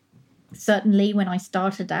 Certainly when I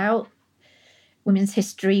started out, women's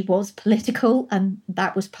history was political, and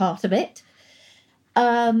that was part of it.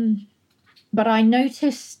 But I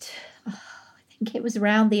noticed, I think it was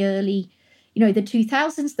around the early, the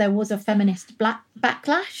 2000s, there was a feminist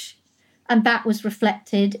backlash, and that was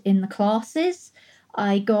reflected in the classes.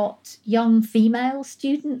 I got young female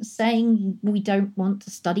students saying, we don't want to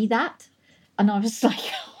study that. And I was like,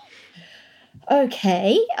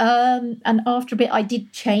 okay. And after a bit, I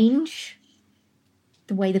did change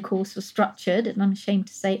the way the course was structured. And I'm ashamed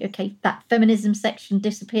to say, okay, that feminism section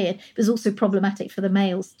disappeared. It was also problematic for the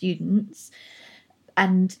male students.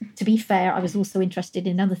 And to be fair, I was also interested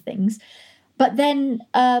in other things. But then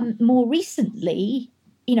more recently,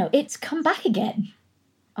 it's come back again.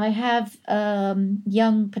 I have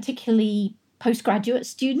young, particularly postgraduate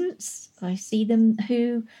students. I see them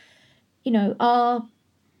who, are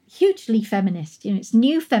hugely feminist. It's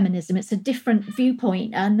new feminism. It's a different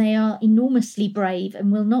viewpoint, and they are enormously brave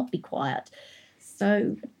and will not be quiet.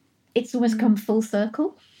 So it's almost come full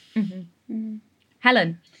circle. Mm-hmm. Mm-hmm.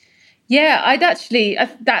 Helen? Yeah,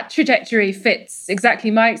 that trajectory fits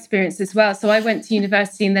exactly my experience as well. So I went to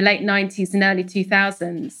university in the late 90s and early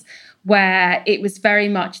 2000s, where it was very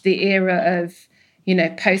much the era of,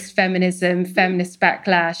 post-feminism, feminist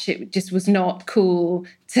backlash. It just was not cool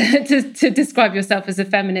to describe yourself as a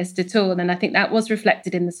feminist at all. And I think that was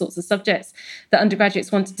reflected in the sorts of subjects that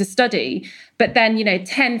undergraduates wanted to study. But then,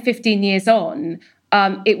 10, 15 years on,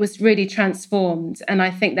 it was really transformed. And I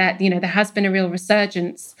think that, there has been a real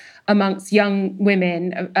resurgence amongst young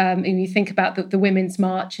women. And you think about the Women's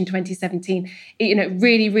March in 2017,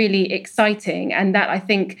 really, really exciting. And that, I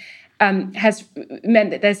think, has meant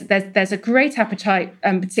that there's a great appetite,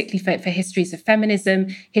 particularly for histories of feminism,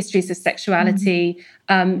 histories of sexuality,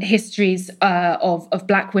 histories of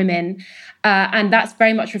Black women. And that's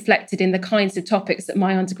very much reflected in the kinds of topics that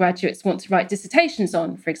my undergraduates want to write dissertations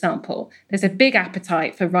on, for example. There's a big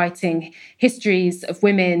appetite for writing histories of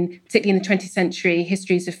women, particularly in the 20th century,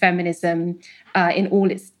 histories of feminism in all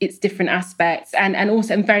its different aspects, and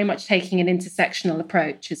also very much taking an intersectional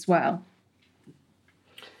approach as well.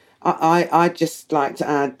 I'd just like to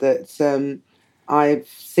add that I've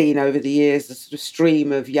seen over the years a sort of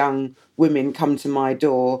stream of young women come to my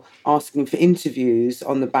door asking for interviews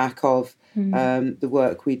on the back of the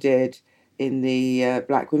work we did in the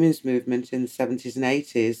Black women's movement in the 70s and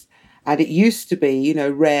 80s. And it used to be,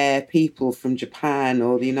 rare people from Japan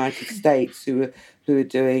or the United States who were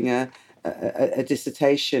doing a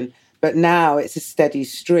dissertation. But now it's a steady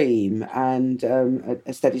stream, and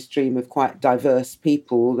a steady stream of quite diverse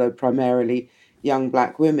people, although primarily young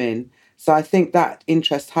Black women. So I think that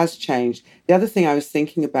interest has changed. The other thing I was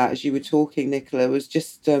thinking about as you were talking, Nicola, was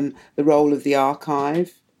just the role of the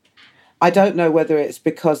archive. I don't know whether it's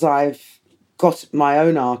because I've got my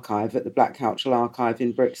own archive at the Black Cultural Archive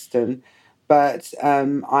in Brixton, but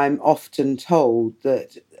I'm often told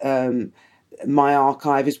that my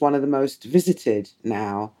archive is one of the most visited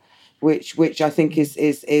now. Which I think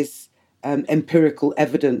is empirical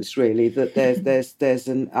evidence, really, that there's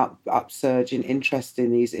an upsurge in interest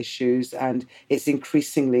in these issues, and it's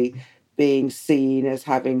increasingly being seen as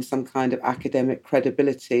having some kind of academic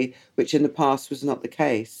credibility, which in the past was not the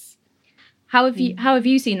case. How have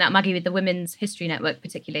you seen that, Maggie, with the Women's History Network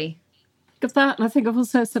particularly? Of that, and I think I've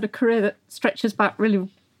also had a career that stretches back really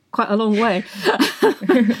quite a long way.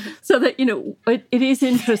 So that, it is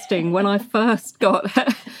interesting when I first got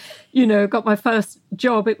got my first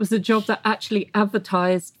job, it was a job that actually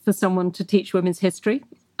advertised for someone to teach women's history.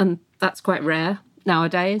 And that's quite rare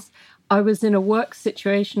nowadays. I was in a work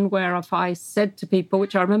situation where if I said to people,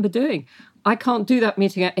 which I remember doing, I can't do that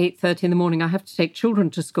meeting at 8:30 in the morning, I have to take children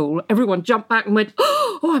to school, everyone jumped back and went,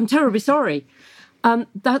 oh, I'm terribly sorry.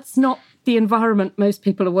 That's not the environment most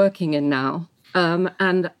people are working in now.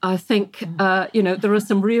 And I think, there are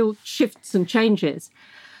some real shifts and changes.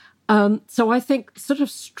 So I think sort of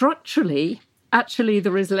structurally, actually,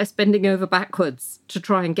 there is less bending over backwards to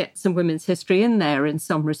try and get some women's history in there in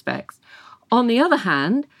some respects. On the other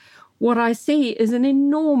hand, what I see is an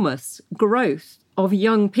enormous growth of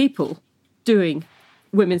young people doing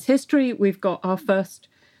women's history. We've got our first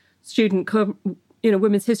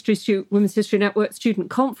Women's History Network student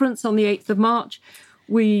conference on the 8th of March.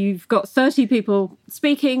 We've got 30 people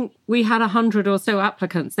speaking. We had 100 or so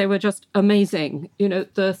applicants. They were just amazing.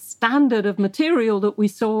 The standard of material that we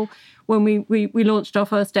saw when we launched our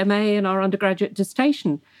first MA and our undergraduate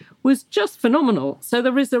dissertation was just phenomenal. So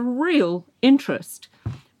there is a real interest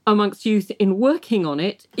amongst youth in working on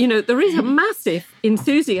it. There is a massive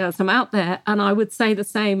enthusiasm out there. And I would say the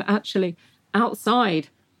same actually outside,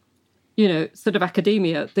 sort of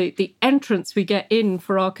academia. The entrance we get in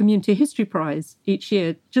for our Community History Prize each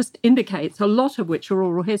year just indicates, a lot of which are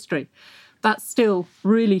oral history. That's still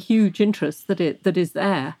really huge interest that is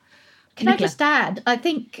there. Can I just add, I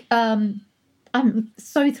think I'm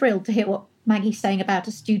so thrilled to hear what Maggie's saying about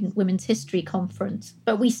a student women's history conference,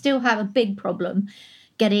 but we still have a big problem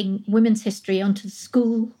getting women's history onto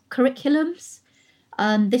school curriculums.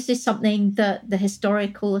 This is something that the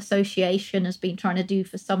Historical Association has been trying to do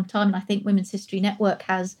for some time, and I think Women's History Network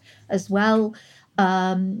has as well.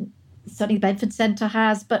 Certainly the Bedford Centre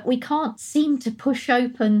has, but we can't seem to push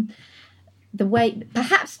open the way,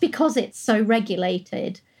 perhaps because it's so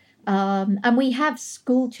regulated. And we have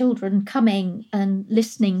school children coming and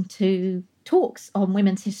listening to talks on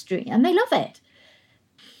women's history, and they love it.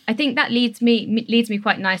 I think that leads me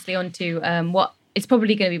quite nicely onto what is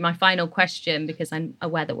probably going to be my final question, because I'm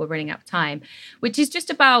aware that we're running out of time, which is just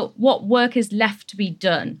about what work is left to be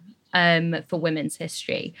done for women's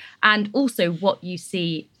history, and also what you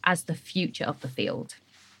see as the future of the field.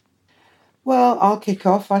 Well, I'll kick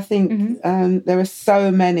off. I think there are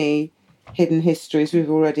so many hidden histories.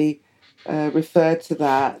 We've already referred to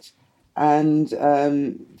that. And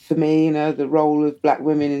for me, the role of Black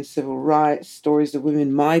women in civil rights, stories of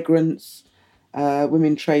women migrants,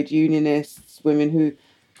 women trade unionists, women who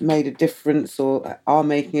made a difference or are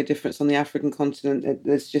making a difference on the African continent.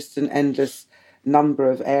 There's just an endless number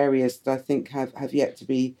of areas that I think have yet to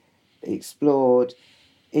be explored.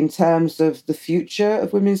 In terms of the future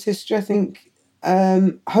of women's history, I think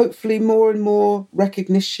hopefully more and more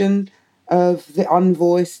recognition of the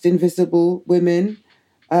unvoiced, invisible women,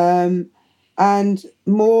 and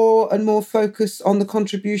more focus on the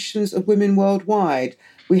contributions of women worldwide.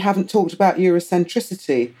 We haven't talked about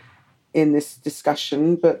Eurocentricity in this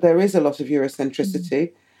discussion, but there is a lot of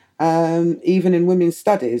Eurocentricity, even in women's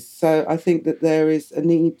studies. So I think that there is a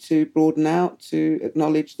need to broaden out, to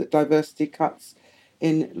acknowledge that diversity cuts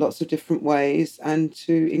in lots of different ways, and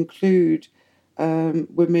to include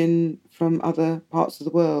women from other parts of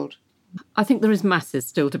the world. I think there is masses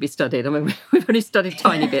still to be studied. I mean, we've only studied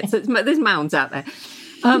tiny bits. There's mounds out there.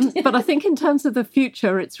 But I think in terms of the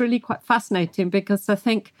future, it's really quite fascinating, because I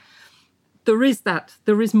think there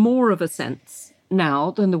is more of a sense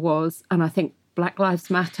now than there was. And I think Black Lives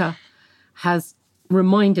Matter has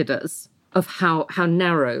reminded us of how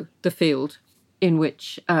narrow the field in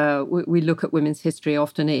which we look at women's history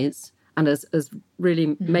often is, and has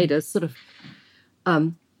really made us sort of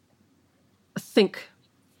think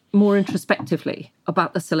more introspectively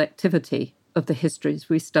about the selectivity of the histories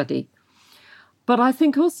we study. But I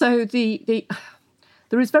think also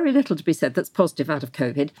there is very little to be said that's positive out of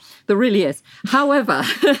COVID. There really is. However,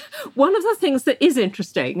 one of the things that is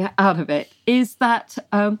interesting out of it is that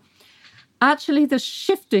actually the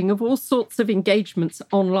shifting of all sorts of engagements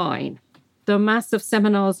online, the massive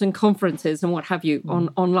seminars and conferences and what have you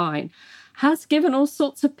online, has given all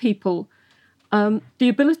sorts of people the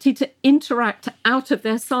ability to interact out of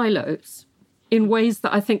their silos in ways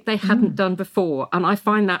that I think they hadn't done before. And I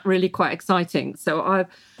find that really quite exciting. So I've,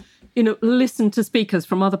 listened to speakers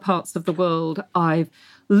from other parts of the world. I've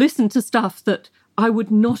listened to stuff that I would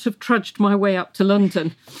not have trudged my way up to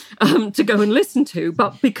London to go and listen to.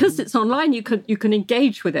 But because it's online, you can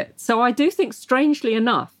engage with it. So I do think, strangely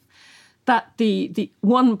enough, that the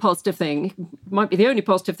one positive thing, might be the only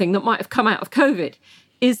positive thing that might have come out of COVID,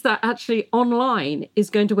 is that actually online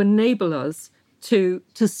is going to enable us to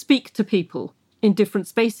speak to people in different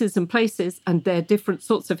spaces and places and their different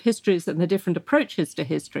sorts of histories and their different approaches to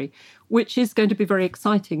history, which is going to be very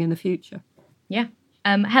exciting in the future. Yeah.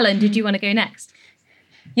 Helen, did you want to go next?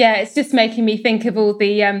 Yeah, it's just making me think of all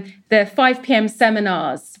the 5 p.m.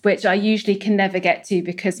 seminars, which I usually can never get to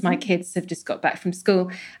because my kids have just got back from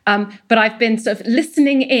school. But I've been sort of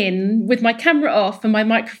listening in with my camera off and my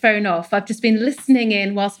microphone off. I've just been listening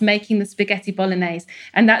in whilst making the spaghetti bolognese.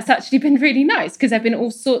 And that's actually been really nice because there have been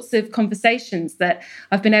all sorts of conversations that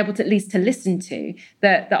I've been able to at least to listen to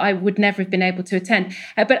that I would never have been able to attend.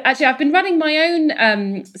 But actually, I've been running my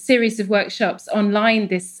own series of workshops online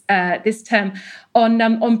this term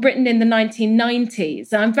on Britain in the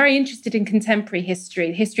 1990s. I'm very interested in contemporary history,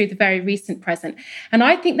 the history of the very recent present. And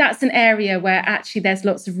I think that's an area where actually there's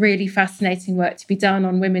lots of really fascinating work to be done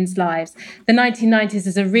on women's lives. The 1990s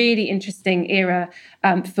is a really interesting era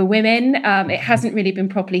for women. It hasn't really been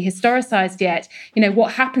properly historicised yet. You know,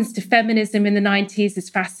 what happens to feminism in the 90s is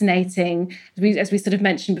fascinating. As we sort of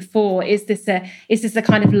mentioned before, is this a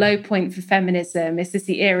kind of low point for feminism? Is this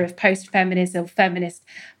the era of post-feminism, feminist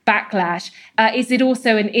backlash? Is it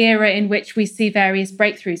also an era in which we see various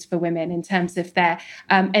breakthroughs for women in terms of their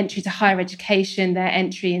entry to higher education, their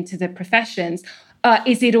entry into the professions?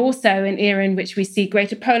 Is it also an era in which we see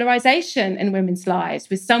greater polarization in women's lives,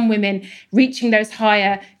 with some women reaching those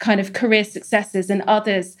higher kind of career successes and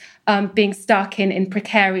others being stuck in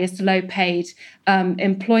precarious, low-paid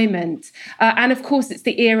employment? And of course, it's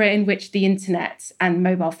the era in which the internet and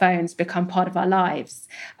mobile phones become part of our lives.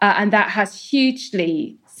 And that has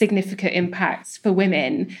hugely significant impacts for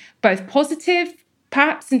women, both positive,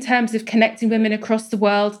 perhaps in terms of connecting women across the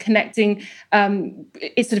world, connecting,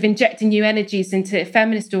 it's sort of injecting new energies into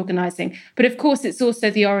feminist organising. But of course, it's also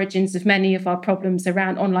the origins of many of our problems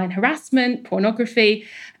around online harassment, pornography,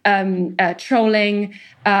 trolling.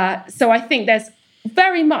 So I think there's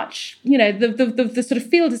very much, you know, the sort of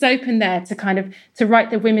field is open there to write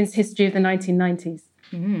the women's history of the 1990s.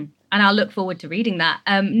 Mm-hmm. And I'll look forward to reading that.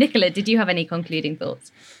 Nicola, did you have any concluding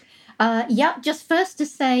thoughts? Just first to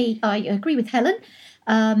say, I agree with Helen.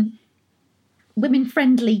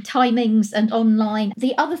 Women-friendly timings and online.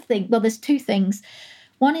 The other thing, well, there's two things.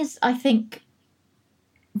 One is, I think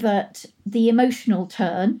that the emotional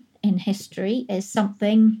turn in history is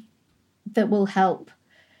something that will help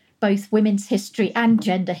both women's history and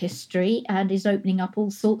gender history, and is opening up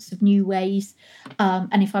all sorts of new ways.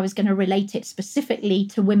 And if I was going to relate it specifically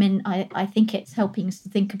to women, I think it's helping us to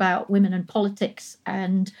think about women and politics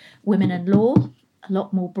and women and law a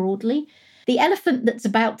lot more broadly. The elephant that's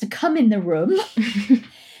about to come in the room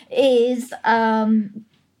is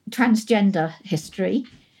transgender history.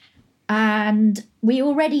 And we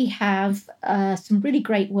already have some really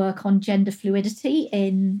great work on gender fluidity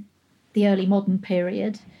in the early modern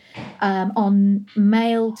period. On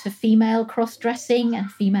male to female cross-dressing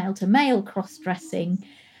and female to male cross-dressing.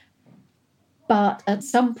 But at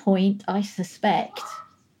some point, I suspect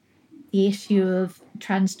the issue of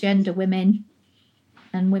transgender women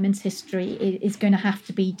and women's history is going to have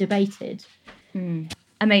to be debated.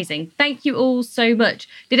 Amazing. Thank you all so much.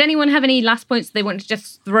 Did anyone have any last points they want to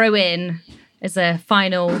just throw in as a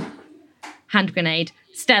final hand grenade?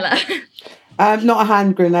 Stella? Not a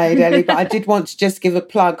hand grenade, Ellie, but I did want to just give a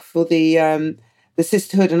plug for the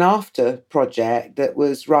Sisterhood and After project that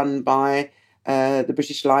was run by the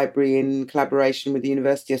British Library in collaboration with the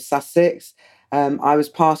University of Sussex. I was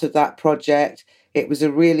part of that project. It was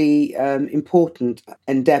a really important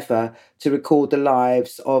endeavour to record the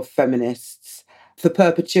lives of feminists for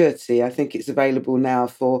perpetuity. I think it's available now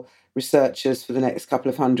for researchers for the next couple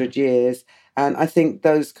of 100 years. And I think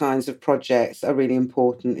those kinds of projects are really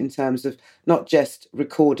important in terms of not just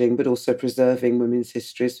recording, but also preserving women's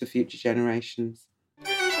histories for future generations.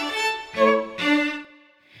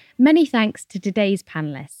 Many thanks to today's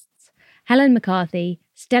panellists, Helen McCarthy,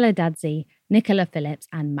 Stella Dadzey, Nicola Phillips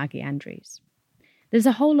and Maggie Andrews. There's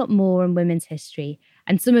a whole lot more on women's history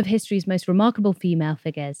and some of history's most remarkable female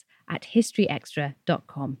figures at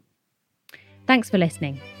historyextra.com. Thanks for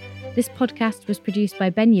listening. This podcast was produced by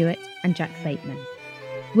Ben Hewitt and Jack Bateman.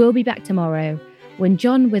 We'll be back tomorrow when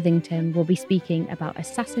John Withington will be speaking about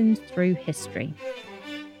assassins through history.